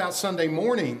talked about Sunday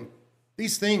morning,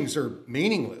 these things are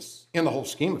meaningless in the whole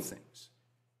scheme of things.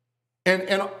 And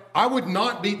that would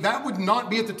not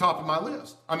be at the top of my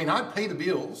list. I mean, I'd pay the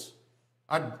bills.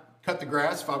 I'd cut the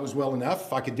grass if I was well enough,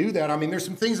 if I could do that. I mean, there's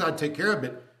some things I'd take care of,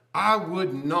 but I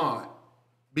would not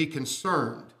be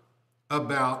concerned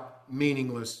about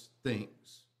meaningless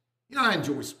things. You know, I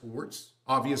enjoy sports.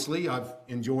 Obviously, I've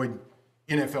enjoyed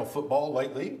NFL football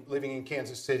lately, living in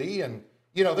Kansas City. And,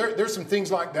 you know, there's some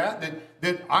things like that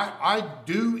I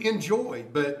do enjoy.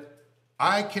 But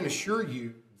I can assure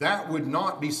you that would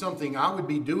not be something I would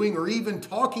be doing or even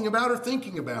talking about or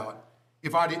thinking about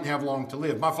if I didn't have long to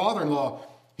live. My father-in-law,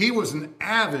 he was an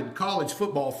avid college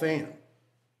football fan.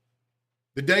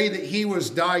 The day that he was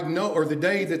diagnosed, or the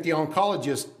day that the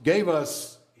oncologist gave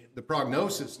us the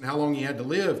prognosis and how long he had to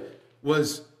live,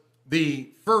 was the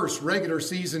first regular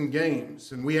season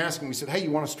games. And we asked him, we said, hey, you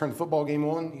want us to turn the football game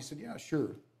on? He said, yeah,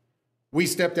 sure. We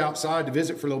stepped outside to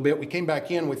visit for a little bit. We came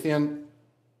back in within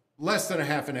less than a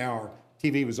half an hour.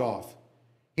 TV was off.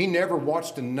 He never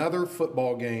watched another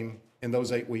football game in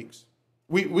those 8 weeks.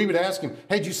 We would ask him,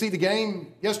 hey, did you see the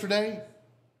game yesterday?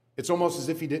 It's almost as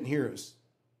if he didn't hear us.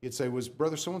 He'd say, was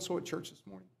Brother so-and-so at church this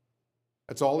morning?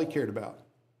 That's all he cared about.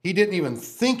 He didn't even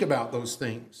think about those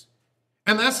things.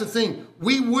 And that's the thing.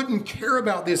 We wouldn't care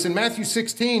about this. In Matthew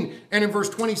 16 and in verse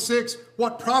 26,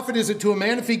 what profit is it to a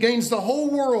man if he gains the whole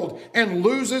world and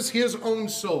loses his own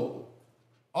soul?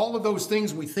 All of those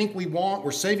things we think we want,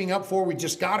 we're saving up for, we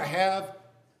just got to have,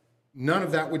 none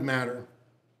of that would matter.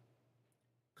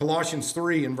 Colossians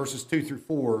 3 and verses 2 through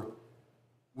 4,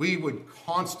 we would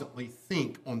constantly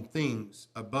think on things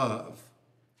above,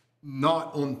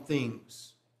 not on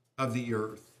things of the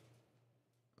earth.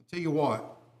 I'll tell you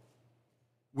what,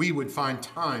 we would find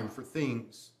time for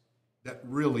things that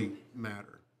really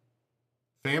matter.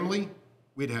 Family,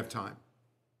 we'd have time.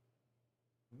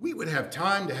 We would have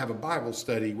time to have a Bible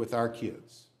study with our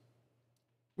kids.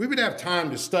 We would have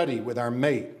time to study with our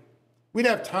mate. We'd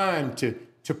have time to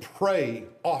pray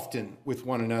often with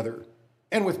one another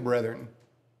and with brethren.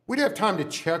 We'd have time to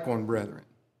check on brethren.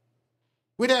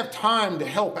 We'd have time to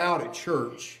help out at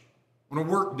church on a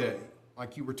work day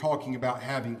like you were talking about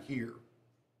having here.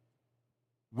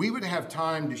 We would have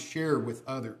time to share with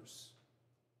others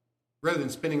rather than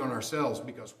spending on ourselves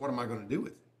because what am I going to do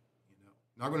with it?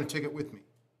 I'm not going to take it with me.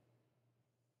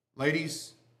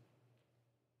 Ladies,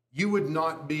 you would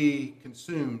not be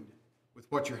consumed with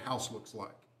what your house looks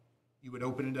like. You would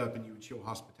open it up and you would show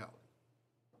hospitality.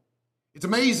 It's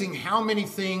amazing how many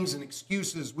things and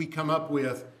excuses we come up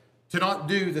with to not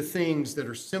do the things that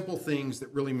are simple things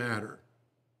that really matter.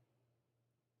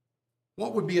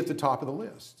 What would be at the top of the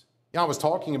list? Yeah, I was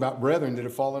talking about brethren that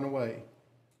have fallen away.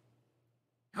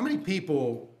 How many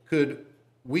people could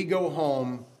we go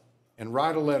home and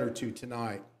write a letter to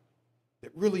tonight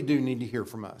that really do need to hear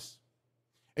from us?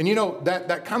 And you know,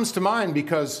 that comes to mind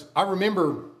because I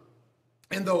remember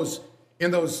in those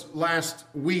last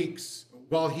weeks,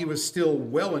 while he was still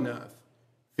well enough,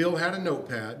 Phil had a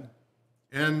notepad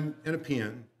and a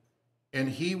pen, and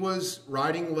he was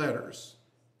writing letters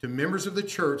to members of the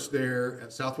church there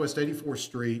at Southwest 84th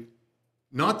Street,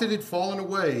 not that had fallen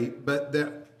away, but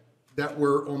that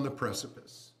were on the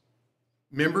precipice.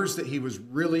 Members that he was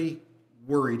really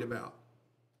worried about,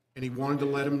 and he wanted to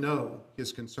let them know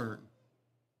his concern.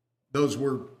 Those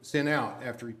were sent out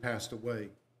after he passed away.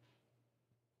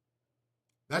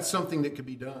 That's something that could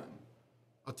be done.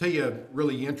 I'll tell you a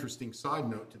really interesting side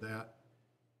note to that.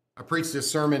 I preached this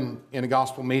sermon in a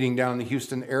gospel meeting down in the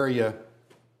Houston area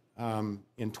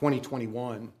in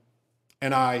 2021,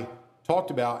 and I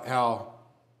talked about how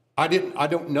I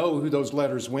don't know who those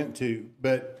letters went to,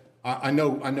 but I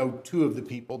know two of the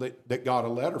people that got a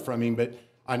letter from him, but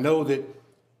I know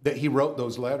that he wrote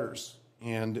those letters.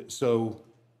 And so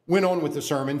went on with the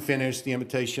sermon, finished, the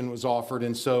invitation was offered,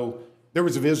 and so there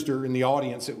was a visitor in the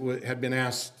audience that had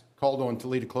been called on to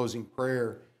lead a closing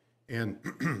prayer, and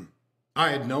I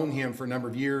had known him for a number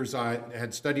of years. I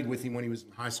had studied with him when he was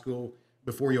in high school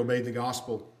before he obeyed the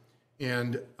gospel,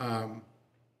 and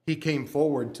he came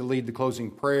forward to lead the closing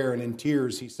prayer, and in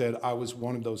tears he said, I was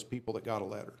one of those people that got a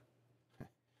letter.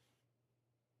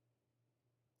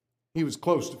 He was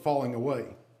close to falling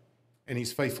away, and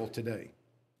he's faithful today.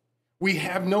 We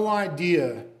have no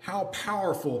idea how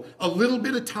powerful a little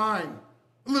bit of time,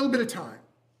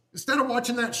 instead of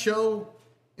watching that show,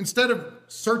 instead of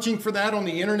searching for that on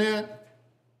the internet,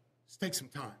 let's take some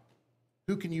time.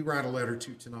 Who can you write a letter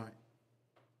to tonight?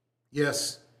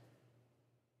 Yes,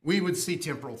 we would see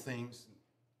temporal things,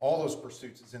 all those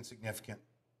pursuits as insignificant.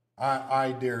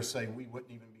 I dare say we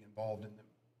wouldn't even be involved in them.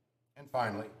 And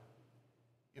finally,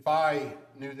 if I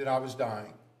knew that I was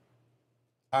dying,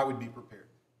 I would be prepared.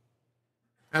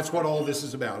 That's what all this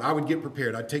is about. I would get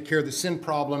prepared. I'd take care of the sin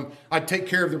problem. I'd take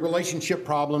care of the relationship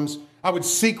problems. I would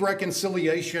seek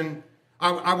reconciliation.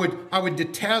 I would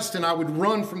detest and I would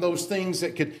run from those things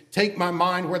that could take my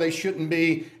mind where they shouldn't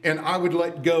be, and I would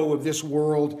let go of this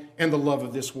world and the love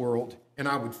of this world, and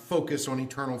I would focus on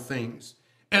eternal things.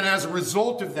 And as a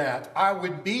result of that, I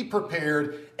would be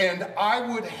prepared, and I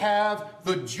would have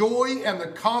the joy and the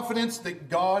confidence that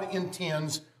God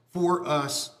intends for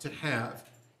us to have.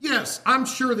 Yes, I'm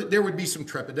sure that there would be some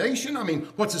trepidation. I mean,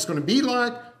 what's this going to be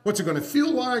like? What's it going to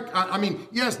feel like? I mean,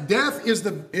 yes, death is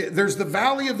there's the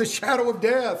valley of the shadow of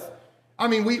death. I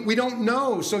mean, we don't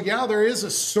know. So yeah, there is a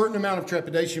certain amount of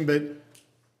trepidation, but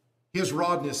his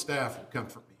rod and his staff will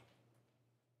comfort me.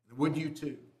 And would you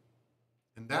too?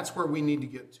 And that's where we need to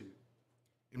get to.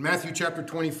 In Matthew chapter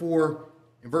 24,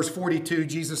 in verse 42,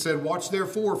 Jesus said, "Watch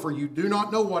therefore, for you do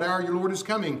not know what hour your Lord is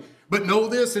coming. But know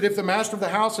this, that if the master of the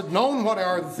house had known what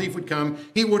hour the thief would come,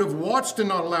 he would have watched and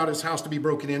not allowed his house to be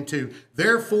broken into.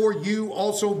 Therefore you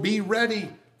also be ready,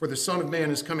 for the Son of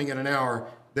Man is coming at an hour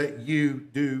that you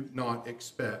do not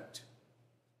expect."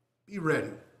 Be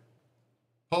ready.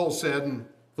 Paul said in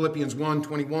Philippians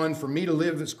 1:21, "For me to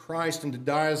live is Christ, and to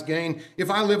die is gain. If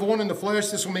I live on in the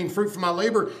flesh, this will mean fruit from my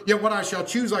labor. Yet what I shall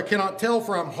choose I cannot tell,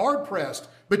 for I'm hard-pressed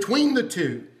between the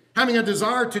two, having a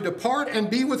desire to depart and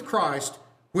be with Christ,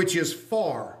 which is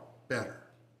far better."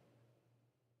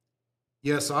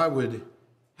 Yes, I would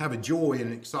have a joy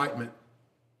and excitement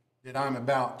that I'm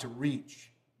about to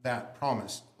reach that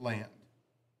promised land.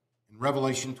 In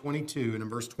Revelation 22 and in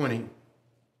verse 20,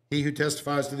 "He who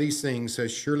testifies to these things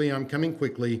says, surely I'm coming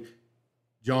quickly.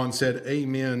 John said,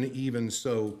 amen, even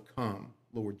so, come,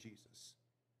 Lord Jesus."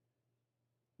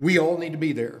 We all need to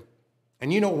be there.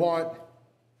 And you know what?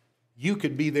 You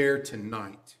could be there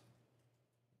tonight.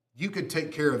 You could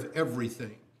take care of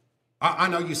everything. I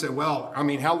know you say, well, I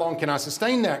mean, how long can I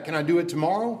sustain that? Can I do it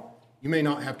tomorrow? You may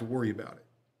not have to worry about it.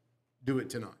 Do it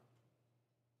tonight.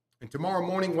 And tomorrow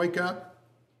morning, wake up,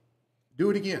 do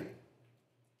it again.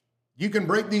 You can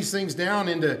break these things down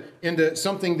into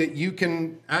something that you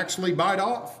can actually bite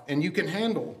off and you can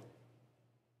handle.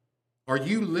 Are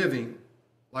you living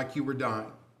like you were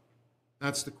dying?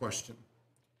 That's the question.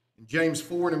 In James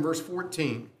 4 and in verse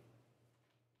 14,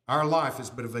 our life is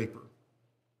but a vapor.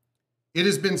 It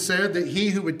has been said that he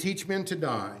who would teach men to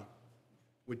die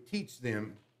would teach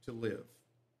them to live.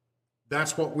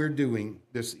 That's what we're doing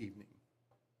this evening.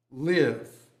 Live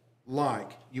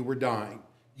like you were dying.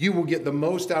 You will get the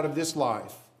most out of this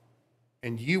life,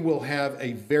 and you will have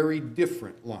a very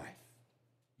different life.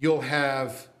 You'll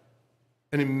have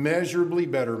an immeasurably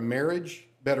better marriage,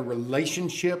 better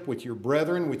relationship with your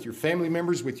brethren, with your family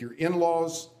members, with your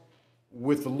in-laws,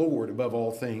 with the Lord above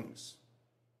all things.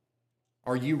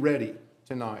 Are you ready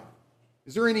tonight?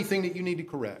 Is there anything that you need to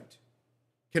correct?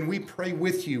 Can we pray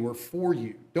with you or for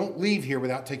you? Don't leave here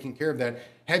without taking care of that.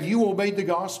 Have you obeyed the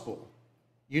gospel?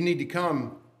 You need to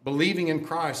come believing in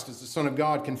Christ as the Son of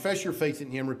God, confess your faith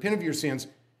in him, repent of your sins,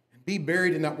 and be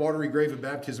buried in that watery grave of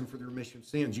baptism for the remission of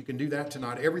sins. You can do that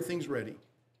tonight. Everything's ready.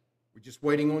 We're just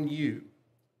waiting on you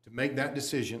to make that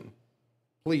decision.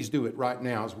 Please do it right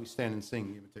now as we stand and sing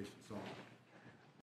the invitation song.